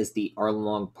had is the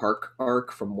Arlong Park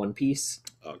arc from One Piece.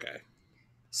 Okay.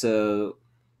 So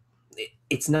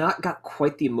it's not got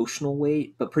quite the emotional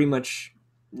weight, but pretty much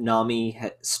Nami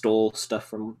stole stuff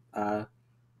from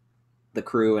the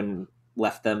crew and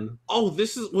left them. Oh,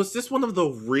 was this one of the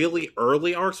really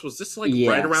early arcs? Was this like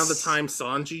right around the time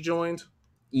Sanji joined?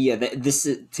 Yeah, this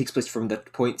takes place from the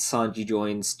point Sanji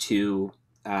joins to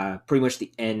pretty much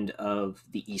the end of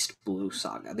the East Blue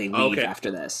saga. They leave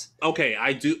after this. Okay,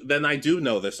 I do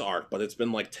know this arc, but it's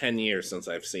been like 10 years since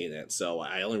I've seen it, so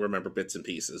I only remember bits and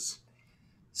pieces.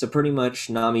 So pretty much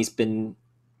Nami's been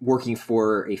working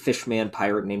for a fishman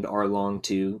pirate named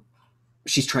Arlong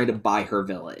she's trying to buy her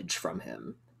village from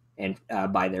him and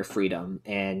buy their freedom,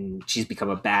 and she's become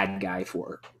a bad guy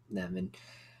for them.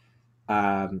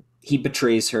 And he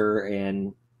betrays her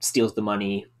and steals the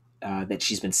money that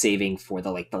she's been saving for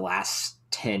the last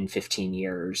 10, 15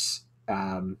 years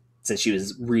since she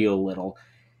was real little.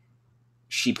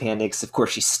 She panics. Of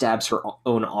course, she stabs her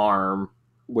own arm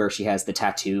where she has the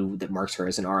tattoo that marks her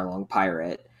as an Arlong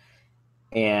pirate,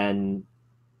 and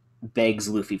begs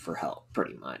Luffy for help,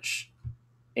 pretty much.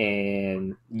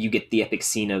 And you get the epic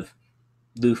scene of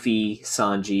Luffy,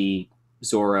 Sanji,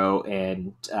 Zoro,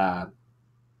 and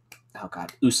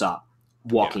Usopp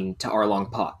walking to Arlong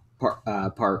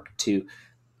Park to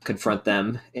confront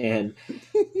them, and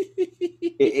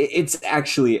it's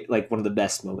actually like one of the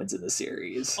best moments in the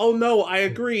series. Oh no, I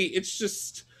agree.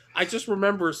 I just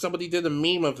remember somebody did a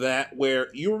meme of that where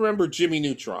you remember Jimmy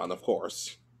Neutron, of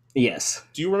course. Yes.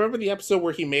 Do you remember the episode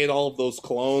where he made all of those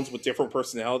clones with different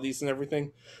personalities and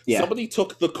everything? Yeah. Somebody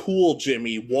took the cool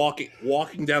Jimmy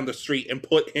walking down the street and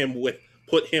put him with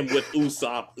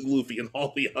Usopp, Luffy, and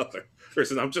all the other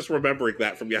person. I'm just remembering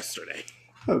that from yesterday.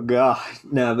 Oh god,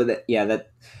 no, but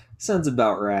that sounds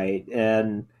about right,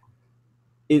 and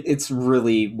it's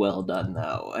really well done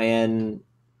though, and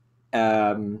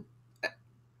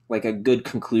like a good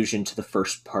conclusion to the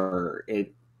first part.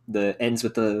 It ends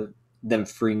with them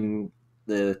freeing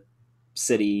the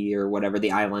city or whatever,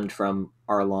 the island, from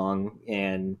Arlong,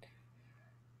 and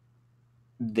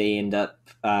they end up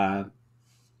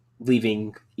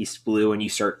leaving East Blue, and you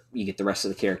get the rest of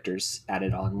the characters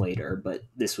added on later. But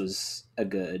this was a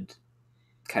good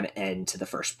kind of end to the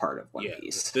first part of One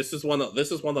Piece. This is one of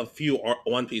the few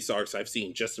One Piece arcs I've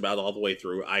seen just about all the way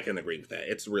through. I can agree with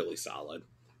that. It's really solid.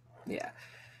 Yeah.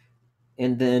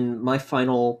 And then my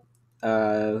final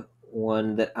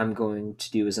one that I'm going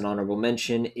to do as an honorable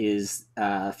mention is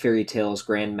Fairy Tail's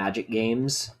Grand Magic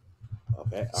Games.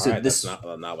 Okay, all right. That's not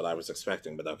what I was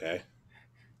expecting, but okay.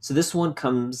 So this one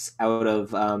comes out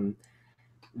of right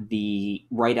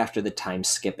after the time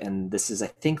skip, and this is, I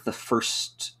think, this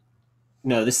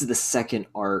is the second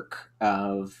arc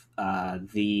of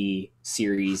the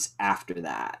series after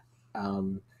that.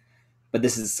 But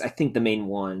this is, I think, the main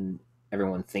one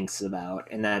everyone thinks about,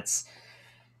 and that's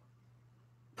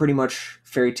pretty much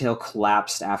Fairy Tail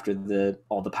collapsed after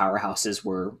all the powerhouses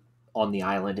were on the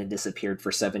island and disappeared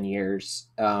for 7 years.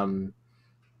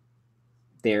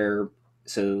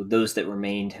 So those that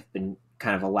remained have been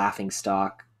kind of a laughing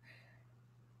stock.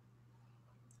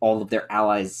 All of their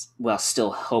allies, while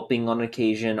still helping on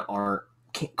occasion,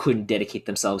 couldn't dedicate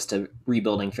themselves to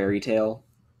rebuilding Fairy Tail,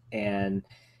 and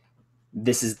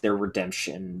this is their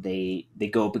redemption. They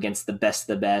go up against the best of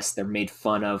the best. They're made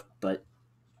fun of, but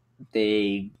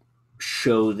they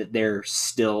show that they're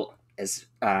still as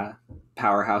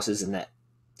powerhouses, and that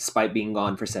despite being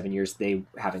gone for 7 years, they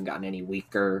haven't gotten any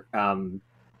weaker.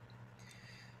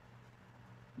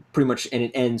 Pretty much, and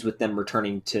it ends with them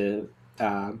returning to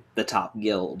the top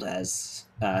guild as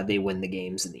they win the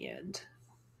games in the end.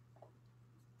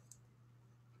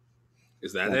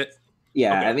 Is that it?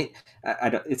 Yeah, okay. I mean, I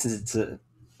don't. It's an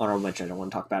honorable mention. I don't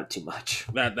want to talk about it too much.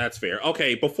 That's fair.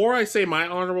 Okay, before I say my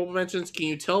honorable mentions, can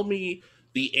you tell me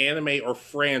the anime or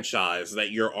franchise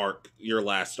that your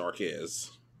last arc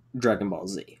is? Dragon Ball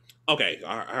Z. Okay,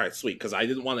 all right, sweet. Because I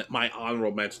didn't want my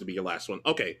honorable mention to be your last one.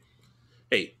 Okay,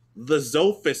 hey, the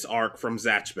Zophis arc from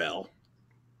Zatch Bell.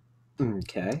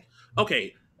 Okay.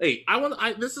 Okay. Hey,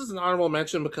 this is an honorable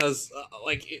mention because,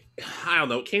 I don't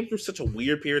know, it came through such a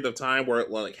weird period of time where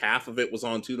half of it was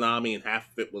on Toonami and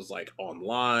half of it was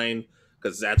online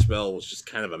because Zatch Bell was just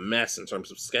kind of a mess in terms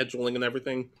of scheduling and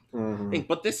everything. Mm-hmm. Hey,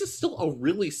 but this is still a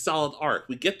really solid arc.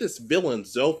 We get this villain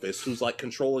Zophis who's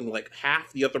controlling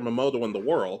half the other Momoto in the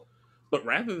world, but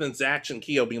rather than Zatch and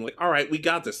Kyo being all right, we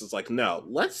got this, it's no,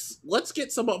 let's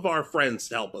get some of our friends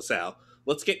to help us out.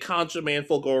 Let's get Kanjima and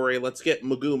Fulgore. Let's get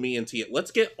Megumi and Tia.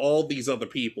 Let's get all these other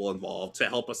people involved to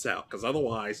help us out, because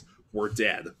otherwise we're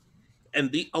dead.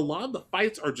 And a lot of the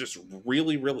fights are just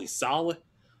really, really solid.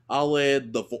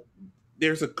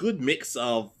 There's a good mix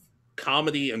of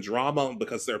comedy and drama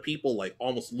because there are people like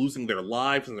almost losing their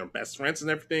lives and their best friends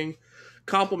and everything,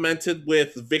 complemented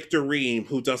with Victor Ream,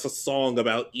 who does a song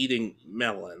about eating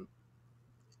melon.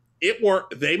 It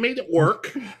worked. They made it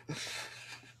work.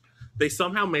 They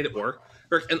somehow made it work.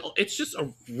 And it's just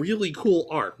a really cool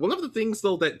arc. One of the things,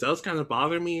 though, that does kind of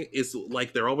bother me is,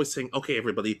 like, they're always saying, okay,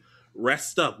 everybody,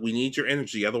 rest up. We need your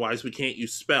energy. Otherwise, we can't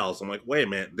use spells. I'm like, wait a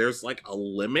minute. There's, like, a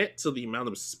limit to the amount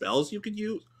of spells you could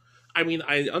use? I mean,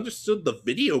 I understood the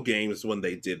video games when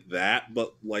they did that,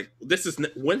 but, like,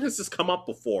 when has this come up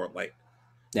before? Like,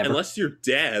 never. Unless you're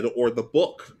dead or the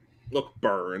book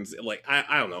burns. Like,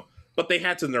 I don't know. But they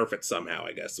had to nerf it somehow,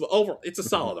 I guess. But overall, it's a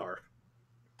solid arc.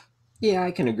 Yeah,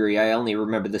 I can agree. I only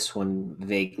remember this one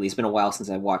vaguely. It's been a while since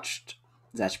I watched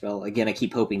Zatch Bell. Again, I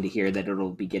keep hoping to hear that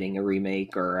it'll be getting a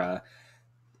remake or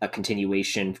a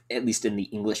continuation, at least in the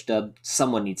English dub.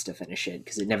 Someone needs to finish it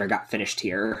because it never got finished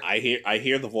here. I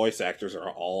hear the voice actors are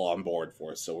all on board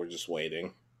for it, so we're just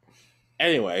waiting.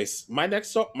 Anyways, my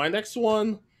next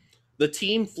one, the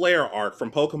Team Flare arc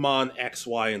from Pokemon X,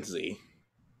 Y, and Z.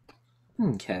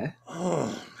 Okay.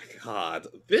 Oh my god,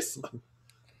 this.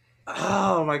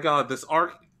 Oh my god, this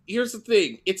arc. Here's the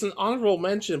thing: it's an honorable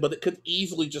mention, but it could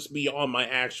easily just be on my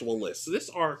actual list. So this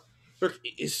arc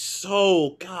is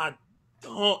so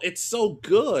it's so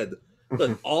good.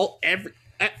 But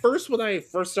at first, when I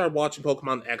first started watching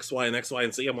Pokemon X, Y, and X, Y,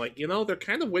 and Z, I'm like, they're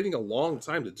kind of waiting a long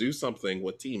time to do something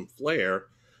with Team Flare.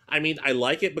 I mean, I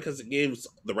like it because it gives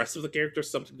the rest of the characters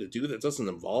something to do that doesn't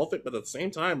involve it, but at the same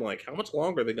time, like, how much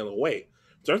longer are they going to wait?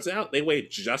 Turns out they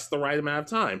wait just the right amount of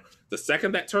time. The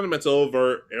second that tournament's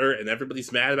over and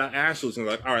everybody's mad about Ash losing,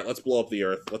 they're like, all right, let's blow up the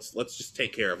Earth. Let's just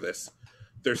take care of this.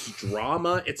 There's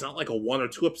drama. It's not like a 1 or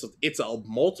 2 episode. It's a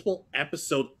multiple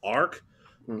episode arc.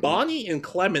 Mm-hmm. Bonnie and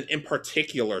Clement in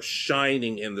particular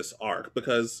shining in this arc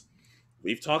because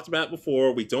we've talked about it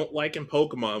before. We don't like in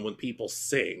Pokemon when people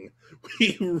sing.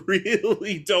 We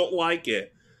really don't like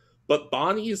it. But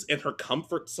Bonnie's and her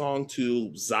comfort song to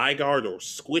Zygarde, or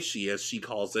Squishy as she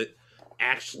calls it,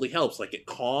 actually helps. Like, it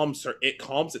calms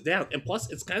it down. And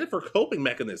plus, it's kind of her coping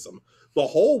mechanism. The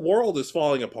whole world is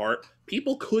falling apart.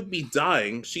 People could be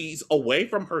dying. She's away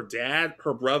from her dad,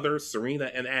 her brother,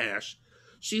 Serena, and Ash.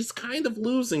 She's kind of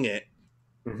losing it.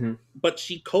 Mm-hmm. But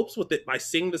she copes with it by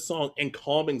singing the song and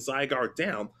calming Zygarde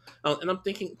down. And I'm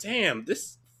thinking, damn,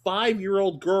 this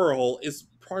 5-year-old girl is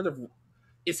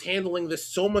handling this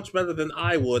so much better than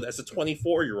I would as a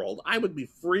 24-year-old. I would be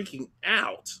freaking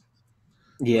out.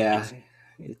 Yeah.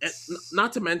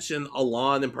 Not to mention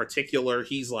Alon in particular.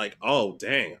 He's like, oh,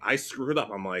 dang, I screwed up.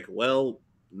 I'm like, well,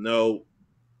 no,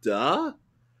 duh.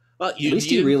 At least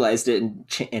he realized it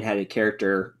and had a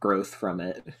character growth from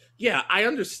it. Yeah, I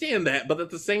understand that, but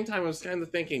at the same time, I was kind of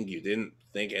thinking, you didn't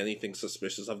think anything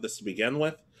suspicious of this to begin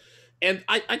with? And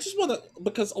I just want to,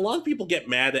 because a lot of people get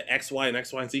mad at X, Y,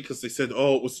 and Z because they said,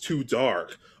 oh, it was too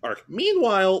dark.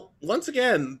 Meanwhile, once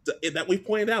again, that we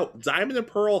pointed out, Diamond and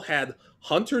Pearl had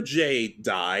Hunter Jade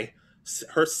die,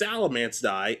 her Salamence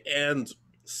die, and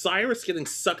Cyrus getting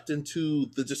sucked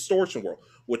into the distortion world,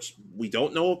 which we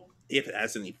don't know if it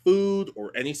has any food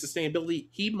or any sustainability.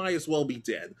 He might as well be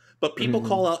dead. But people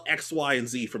call out X, Y, and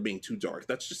Z for being too dark.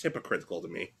 That's just hypocritical to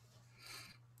me.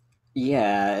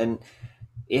 Yeah, and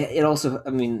it also, I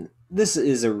mean, this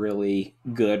is a really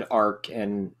good arc,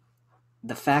 and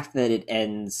the fact that it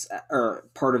ends, or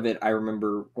part of it, I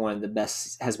remember one of the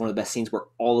best scenes where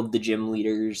all of the gym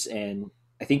leaders and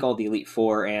I think all the Elite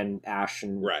Four and Ash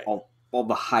and all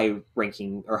the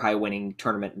high-ranking or high-winning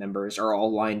tournament members are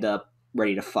all lined up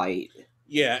ready to fight.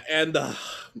 Yeah, and the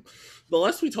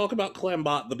less we talk about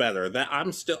Clambot, the better. That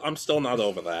I'm still not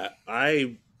over that.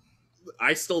 I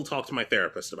still talk to my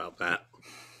therapist about that.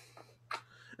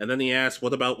 And then he asked,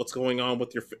 what about what's going on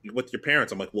with your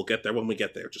parents? I'm like, we'll get there when we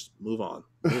get there. Just move on.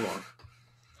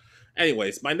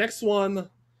 Anyways, my next one,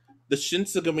 the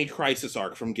Shinsengumi Crisis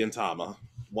arc from Gintama.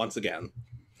 Once again.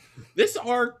 This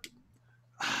arc,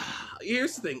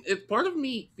 here's the thing. Part of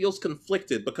me feels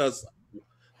conflicted because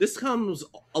this comes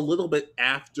a little bit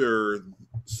after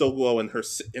Sogo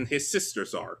and his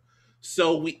sister's arc.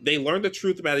 So they learn the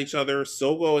truth about each other.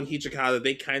 Sogo and Hijikata,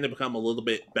 they kind of become a little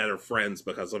bit better friends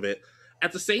because of it.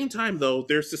 At the same time, though,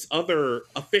 there's this other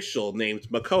official named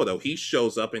Makoto. He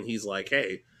shows up and he's like,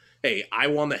 hey, I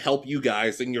want to help you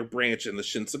guys in your branch in the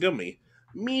Shinsengumi.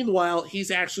 Meanwhile, he's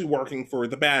actually working for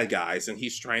the bad guys and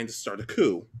he's trying to start a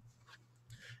coup.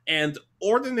 And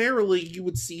ordinarily, you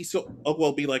would see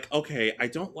Oguo be like, okay, I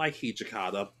don't like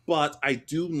Hijikata, but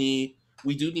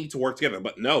we do need to work together.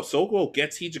 But no, Soguo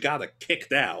gets Hijikata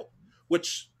kicked out,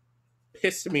 which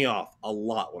pissed me off a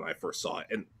lot when I first saw it,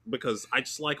 and because I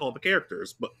just like all the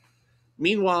characters. But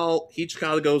meanwhile,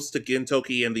 Hijikata goes to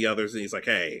Gintoki and the others, and he's like,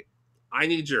 hey, I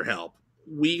need your help.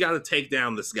 We got to take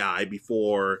down this guy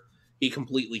before he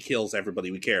completely kills everybody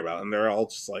we care about. And they're all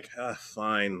just like,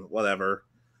 fine, whatever.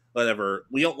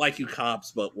 We don't like you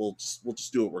cops, but we'll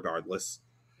just do it regardless.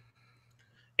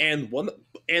 And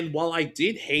while I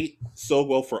did hate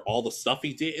Sogo for all the stuff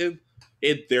he did,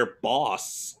 their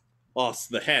boss,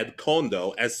 the head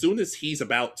Kondo, as soon as he's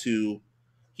about to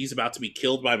be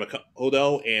killed by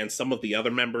Makoto and some of the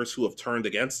other members who have turned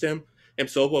against him, and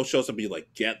Sogo shows up and be like,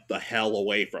 get the hell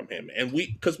away from him. And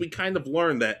because we kind of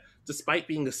learned that despite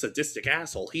being a sadistic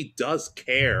asshole, he does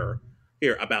care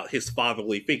here about his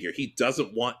fatherly figure. He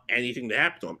doesn't want anything to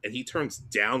happen to him, and he turns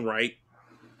downright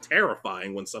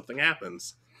terrifying when something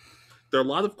happens. There are a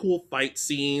lot of cool fight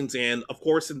scenes, and of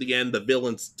course, in the end, the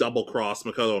villains double cross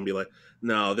Makoto and be like,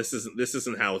 "No, this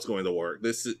isn't how it's going to work.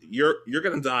 You're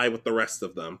going to die with the rest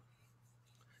of them."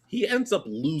 He ends up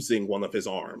losing one of his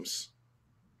arms,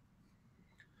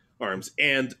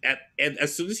 and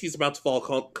as soon as he's about to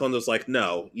fall, Kondo's like,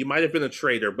 "No, you might have been a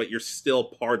traitor, but you're still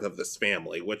part of this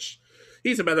family." Which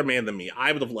he's a better man than me.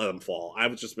 I would have let him fall. I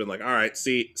would just been like, "All right,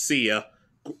 see ya."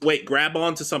 Wait, grab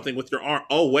onto something with your arm.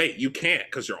 Oh wait, you can't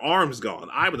because your arm's gone.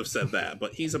 I would have said that,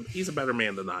 but he's a better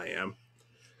man than I am.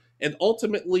 And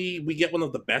ultimately, we get one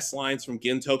of the best lines from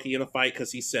Gintoki in a fight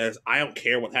because he says, "I don't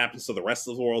care what happens to the rest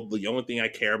of the world. The only thing I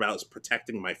care about is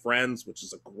protecting my friends," which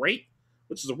is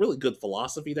a really good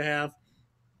philosophy to have.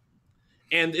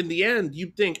 And in the end,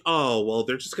 you'd think, oh well,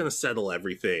 they're just going to settle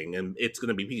everything and it's going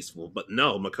to be peaceful. But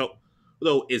no, Makoto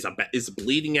is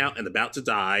bleeding out and about to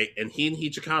die, and he and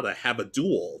Hijikata have a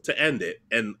duel to end it.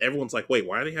 And everyone's like, wait,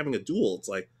 why are they having a duel? It's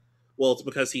like, well, it's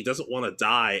because he doesn't want to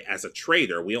die as a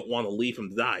traitor. We don't want to leave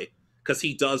him to die because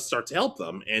he does start to help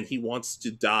them, and he wants to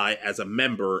die as a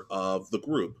member of the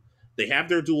group. They have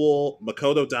their duel.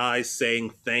 Makoto dies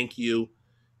saying thank you.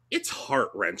 It's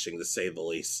heart-wrenching, to say the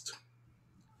least.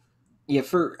 Yeah,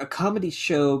 for a comedy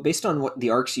show, based on what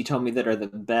the arcs you tell me that are the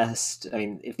best, I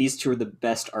mean, if these two are the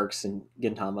best arcs in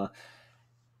Gintama,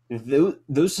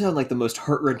 those sound like the most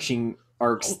heart-wrenching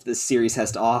arcs this series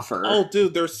has to offer. Oh,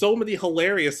 dude, there's so many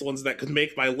hilarious ones that could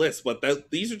make my list, but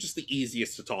these are just the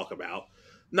easiest to talk about.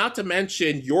 Not to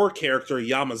mention your character,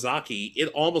 Yamazaki. It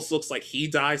almost looks like he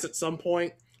dies at some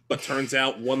point, but turns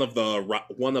out one of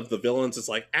the villains is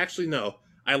like, actually, no,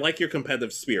 I like your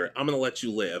competitive spirit. I'm going to let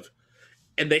you live.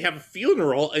 And they have a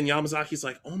funeral, and Yamazaki's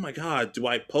like, oh my god, do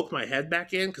I poke my head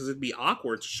back in? Because it'd be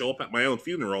awkward to show up at my own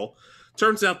funeral.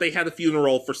 Turns out they had a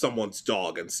funeral for someone's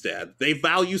dog instead. They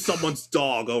value someone's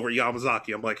dog over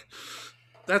Yamazaki. I'm like,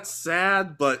 that's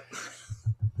sad, but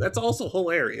that's also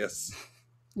hilarious.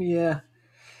 Yeah.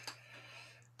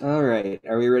 All right.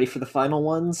 Are we ready for the final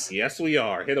ones? Yes, we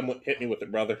are. Hit me with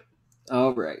it, brother.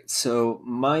 All right. So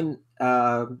mine,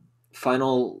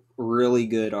 final really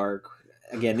good arc.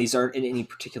 Again, these aren't in any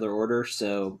particular order,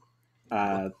 so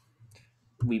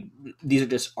these are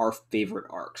just our favorite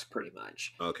arcs, pretty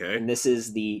much. Okay. And this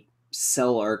is the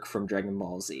Cell arc from Dragon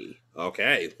Ball Z.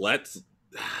 Okay,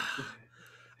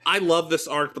 I love this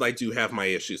arc, but I do have my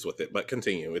issues with it. But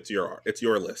continue. It's your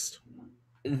list.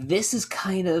 This is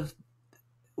kind of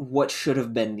what should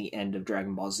have been the end of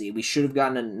Dragon Ball Z. We should have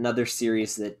gotten another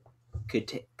series that could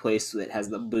take place that has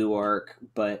the Buu arc,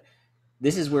 but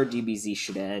this is where DBZ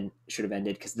should have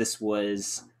ended, because this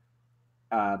was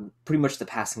pretty much the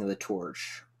passing of the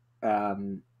torch.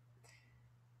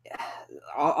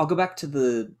 I'll go back to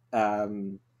the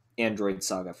Android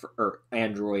saga or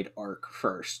Android arc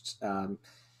first, and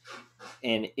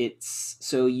it's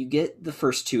so you get the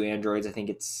first two androids. I think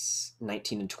it's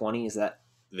 19 and 20. Is that?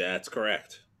 That's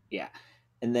correct. Yeah,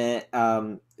 and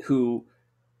then who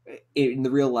in the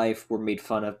real life were made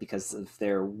fun of because of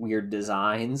their weird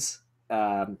designs,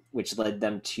 which led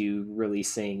them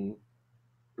to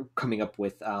coming up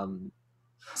with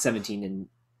 17 and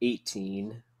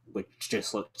 18, which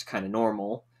just looked kind of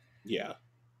normal. Yeah.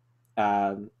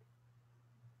 But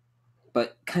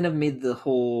kind of made the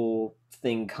whole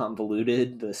thing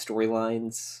convoluted, the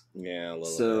storylines. Yeah, a little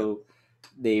so bit.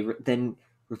 They then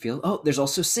reveal, oh, there's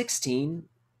also 16,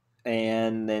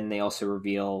 and then they also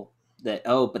reveal that,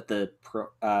 oh, but the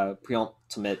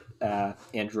pre-ultimate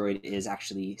android is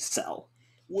actually Cell.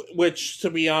 Which, to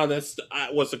be honest,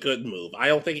 was a good move. I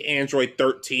don't think Android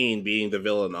 13 being the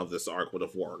villain of this arc would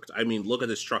have worked. I mean, look at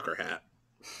his trucker hat.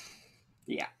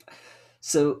 Yeah.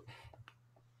 So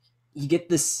you get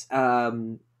this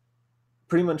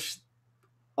pretty much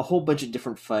a whole bunch of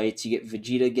different fights. You get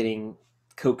Vegeta getting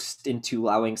coaxed into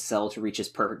allowing Cell to reach his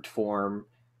perfect form.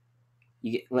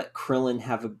 You let Krillin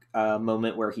have a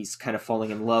moment where he's kind of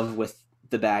falling in love with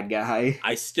the bad guy.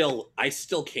 I still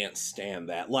can't stand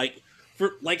that. Like,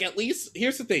 at least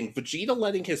here's the thing: Vegeta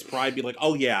letting his pride be like,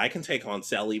 "Oh yeah, I can take on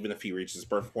Cell even if he reaches his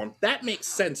perfect form." That makes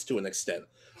sense to an extent.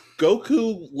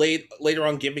 Goku later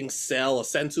on giving Cell a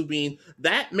senzu bean,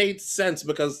 that made sense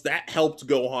because that helped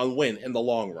Gohan win in the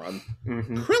long run.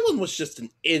 Mm-hmm. Krillin was just an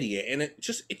idiot, and it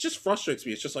just frustrates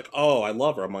me. It's just like, oh, I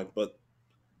love her. I'm like, but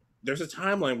there's a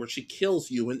timeline where she kills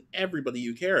you and everybody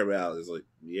you care about. Is like,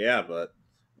 yeah, but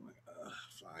I'm like,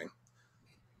 fine.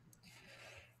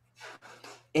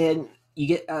 And you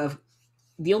get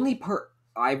the only part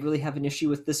I really have an issue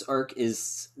with this arc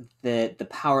is that the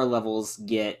power levels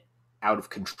get out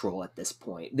of control at this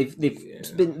point.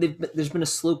 There's been a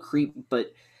slow creep,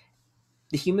 but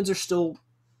the humans are still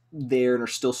there and are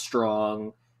still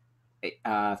strong.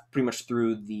 Pretty much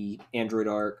through the android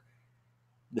arc,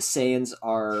 the Saiyans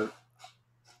are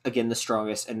again the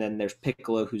strongest, and then there's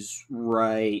Piccolo who's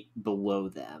right below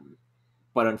them.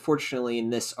 But unfortunately,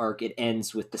 in this arc, it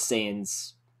ends with the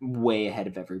Saiyans way ahead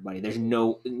of everybody. There's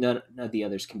none of the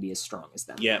others can be as strong as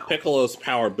them. Yeah, now. Piccolo's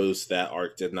power boost that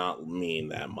arc did not mean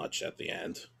that much at the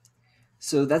end.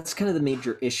 So that's kind of the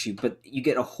major issue. But you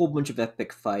get a whole bunch of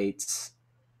epic fights.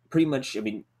 Pretty much, I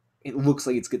mean, it looks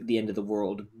like it's the end of the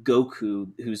world.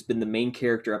 Goku, who's been the main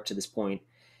character up to this point,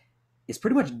 is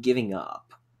pretty much giving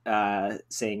up,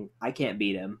 saying, "I can't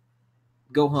beat him.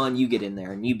 Gohan, you get in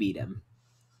there and you beat him."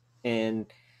 And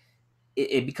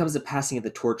it becomes a passing of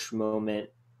the torch moment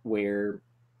where,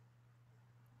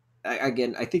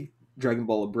 again, I think Dragon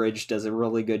Ball Abridged does a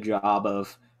really good job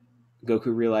of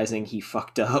Goku realizing he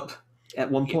fucked up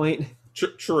at one point.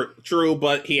 True,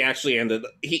 but he actually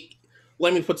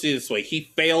let me put it this way,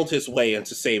 he failed his way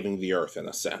into saving the Earth in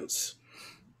a sense.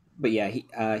 But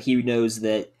yeah, he knows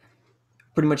that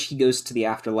pretty much he goes to the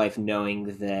afterlife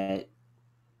knowing that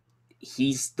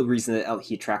he's the reason that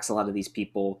he attracts a lot of these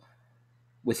people.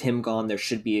 With him gone, there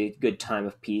should be a good time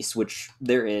of peace, which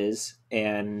there is,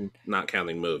 and not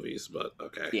counting movies, but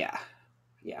okay. Yeah.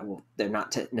 Well, they're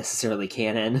not necessarily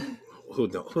canon. Who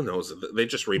knows? They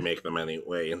just remake them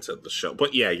anyway into the show.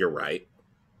 But yeah, you're right.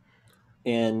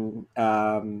 And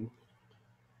Gohan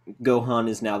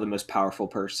is now the most powerful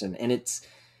person, and it's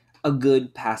a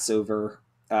good Passover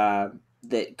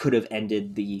that could have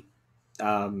ended the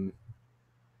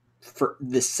for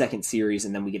this second series,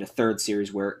 and then we get a third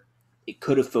series where it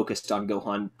could have focused on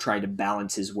Gohan trying to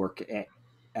balance his work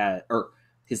or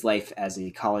his life as a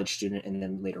college student, and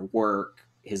then later work,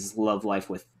 his love life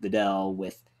with Videl,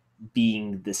 with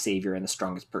being the savior and the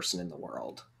strongest person in the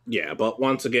world. Yeah, but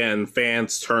once again,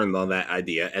 fans turned on that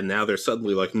idea, and now they're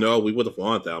suddenly like, no, we would have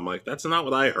wanted that. I'm like, that's not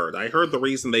what I heard. I heard the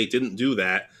reason they didn't do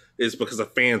that is because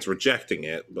of fans rejecting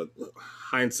it, but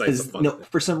hindsight's a fun thing.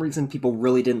 For some reason, people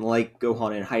really didn't like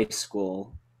Gohan in high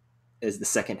school as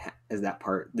that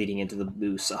part leading into the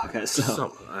Buu saga.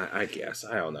 So I guess,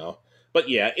 I don't know. But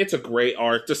yeah, it's a great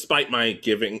arc, despite my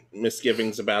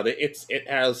misgivings about it. It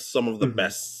has some of the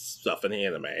best stuff in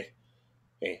anime.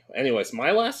 Okay. Anyways, my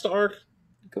last arc.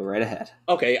 Go right ahead.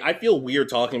 Okay, I feel weird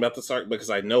talking about this arc because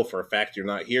I know for a fact you're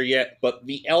not here yet, but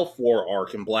the Elf War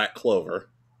arc in Black Clover.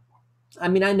 I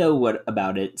mean, I know what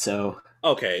about it, so...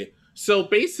 Okay, so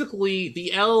basically,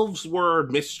 the elves were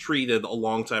mistreated a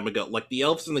long time ago. Like, the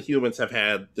elves and the humans have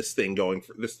had this thing going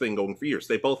for years.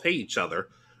 They both hate each other.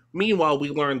 Meanwhile, we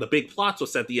learned the big plot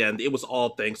twist at the end. It was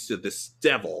all thanks to this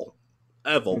devil,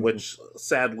 which,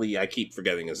 sadly, I keep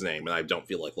forgetting his name, and I don't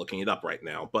feel like looking it up right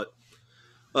now, but...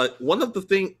 one of the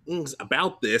things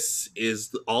about this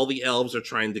is all the elves are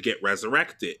trying to get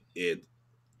resurrected.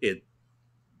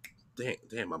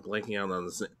 Damn, I'm blanking out on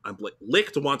this.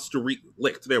 Licht wants to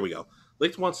Licht. There we go.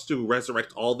 Licht wants to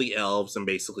resurrect all the elves and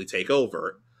basically take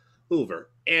over.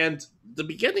 And the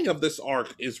beginning of this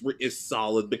arc is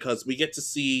solid because we get to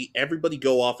see everybody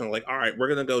go off and like, all right, we're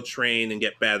gonna go train and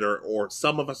get better, or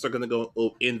some of us are gonna go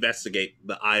investigate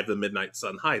the Eye of the Midnight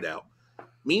Sun hideout.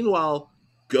 Meanwhile,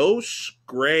 Ghosh,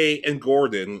 Gray, and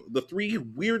Gordon, the three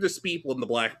weirdest people in the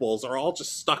Black Bulls, are all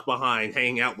just stuck behind,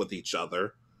 hanging out with each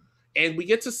other. And we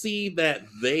get to see that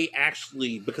they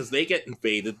actually, because they get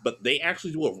invaded, but they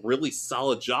actually do a really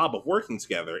solid job of working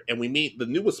together. And we meet the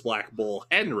newest Black Bull,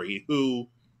 Henry, who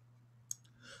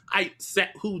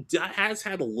has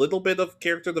had a little bit of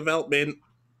character development,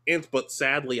 but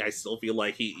sadly, I still feel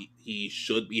like he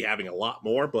should be having a lot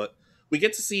more. But we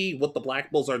get to see what the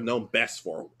Black Bulls are known best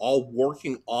for, all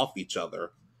working off each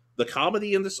other. The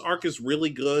comedy in this arc is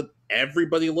really good.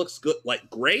 Everybody looks good. Like,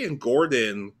 Gray and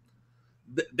Gordon,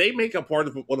 they make a part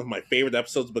of one of my favorite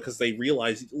episodes because they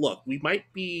realize, look,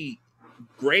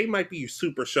 Gray might be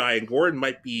super shy and Gordon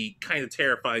might be kind of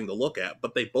terrifying to look at,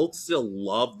 but they both still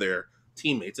love their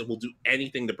teammates and will do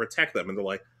anything to protect them. And they're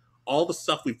like, all the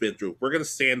stuff we've been through, we're going to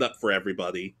stand up for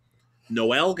everybody.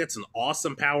 Noelle gets an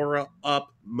awesome power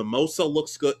up. Mimosa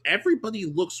looks good. Everybody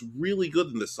looks really good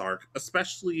in this arc,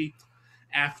 especially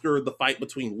after the fight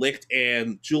between Licht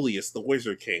and Julius, the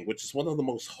Wizard King, which is one of the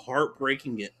most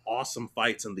heartbreaking and awesome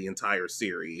fights in the entire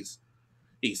series.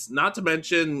 He's not to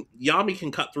mention Yami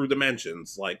can cut through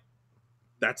dimensions. Like,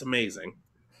 that's amazing.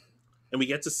 And we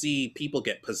get to see people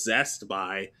get possessed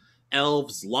by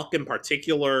elves. Luck in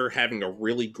particular having a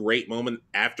really great moment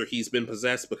after he's been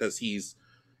possessed because he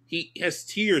has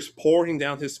tears pouring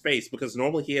down his face because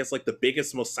normally he has like the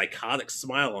biggest, most psychotic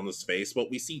smile on his face,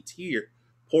 but we see tear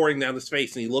pouring down his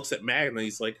face and he looks at Magna and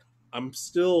he's like, I'm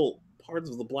still part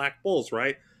of the Black Bulls,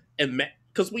 right? And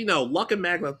because we know Luck and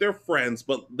Magna, they're friends,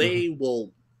 but they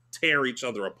will tear each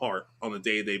other apart on a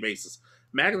day-to-day basis.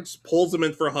 Magna just pulls him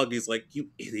in for a hug. He's like, you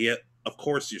idiot. Of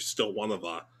course you're still one of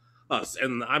us.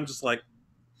 And I'm just like,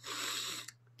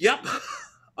 yep.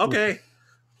 Okay.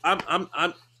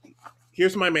 I'm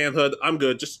here's my manhood. I'm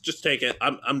good. Just take it.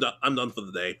 I'm done. I'm done for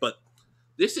the day. But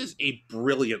this is a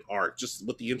brilliant arc, just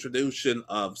with the introduction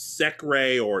of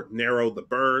Sekre or Nero the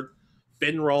Bird.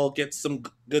 Finral gets some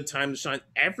good time to shine.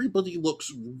 Everybody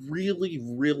looks really,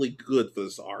 really good for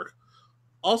this arc.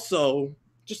 Also,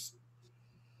 just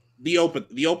the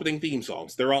opening theme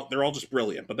songs. They're all just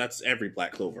brilliant, but that's every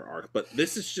Black Clover arc. But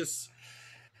this is just,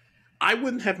 I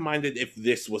wouldn't have minded if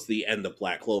this was the end of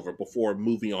Black Clover before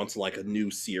moving on to like a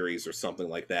new series or something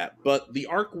like that. But the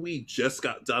arc we just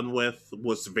got done with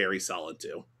was very solid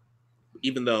too,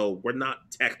 even though we're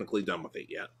not technically done with it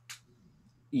yet.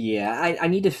 Yeah, I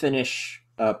need to finish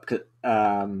up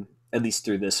at least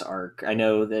through this arc. I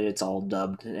know that it's all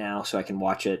dubbed now, so I can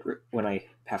watch it when I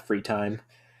have free time.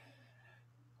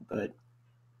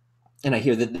 And I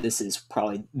hear that this is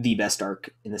probably the best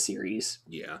arc in the series.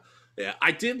 Yeah.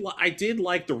 I did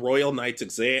like the Royal Knights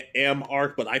exam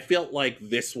arc, but I felt like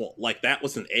this one, like that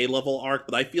was an A level arc,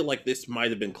 but I feel like this might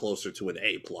have been closer to an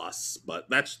A plus. But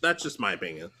that's just my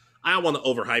opinion. I don't want to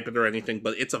overhype it or anything,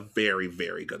 but it's a very,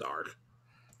 very good arc.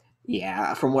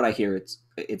 Yeah, from what I hear,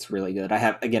 it's really good. I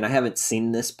haven't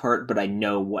seen this part, but I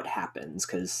know what happens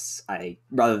because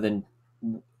rather than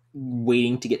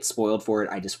waiting to get spoiled for it,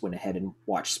 I just went ahead and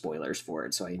watched spoilers for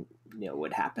it, so I know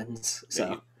what happens.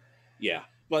 So yeah.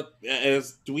 But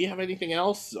do we have anything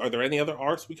else? Are there any other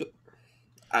arcs we could?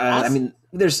 I mean,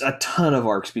 there's a ton of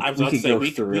arcs we could go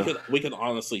through. We could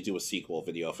honestly do a sequel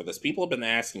video for this. People have been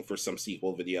asking for some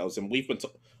sequel videos, and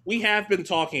we have been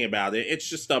talking about it. It's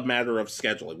just a matter of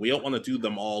scheduling. We don't want to do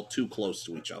them all too close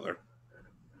to each other.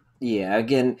 Yeah,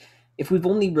 again, if we've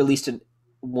only released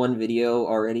one video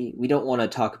already, we don't want to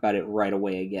talk about it right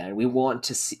away again. We want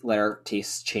to let our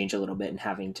tastes change a little bit and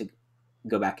having to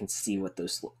go back and see what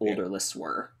those older lists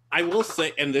were. I will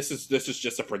say, and this is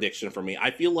just a prediction for me, I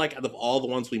feel like out of all the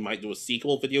ones we might do a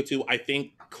sequel video to, I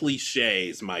think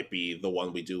Cliches might be the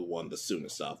one we do one the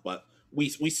soonest of, but we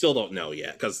still don't know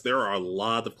yet, because there are a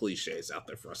lot of cliches out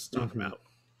there for us to talk about.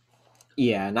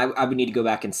 Yeah, and I would need to go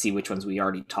back and see which ones we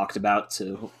already talked about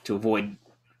to avoid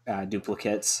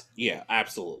duplicates. Yeah,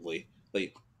 absolutely.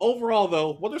 Like, overall,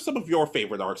 though, what are some of your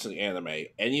favorite arcs in anime?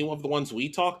 Any of the ones we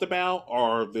talked about?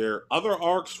 Are there other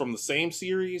arcs from the same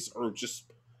series, or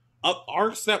just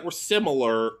arcs that were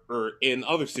similar or in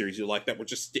other series you like that were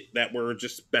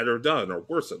just better done or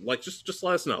worse? Like, just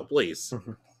let us know, please.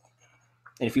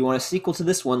 And if you want a sequel to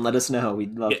this one, let us know.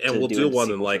 We'd love to. And we'll do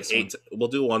one in like we'll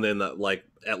do one in like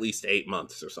at least 8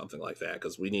 months or something like that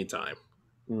because we need time.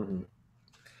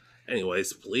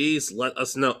 Anyways, please let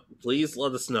us know. Please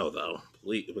let us know though,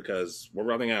 because we're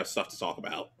running out of stuff to talk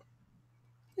about.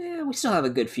 Yeah, we still have a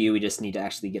good few. We just need to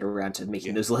actually get around to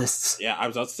making those lists. Yeah, I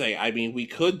was about to say, I mean, we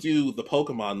could do the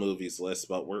Pokemon movies list,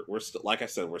 but we're still, like I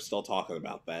said, we're still talking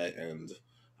about that, and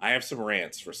I have some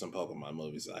rants for some Pokemon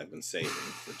movies that I've been saving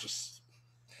for just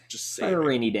saving. For a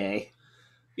rainy day.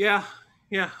 Yeah,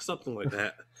 something like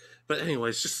that. But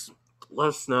anyways, just let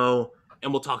us know,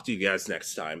 and we'll talk to you guys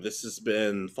next time. This has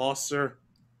been Foster.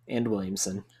 And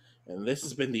Williamson. And this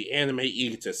has been the Anime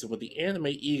Egotists. And with the Anime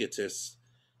Egotists,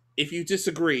 if you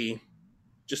disagree,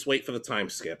 just wait for the time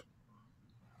skip.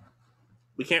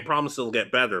 We can't promise it'll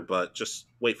get better, but just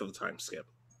wait for the time skip.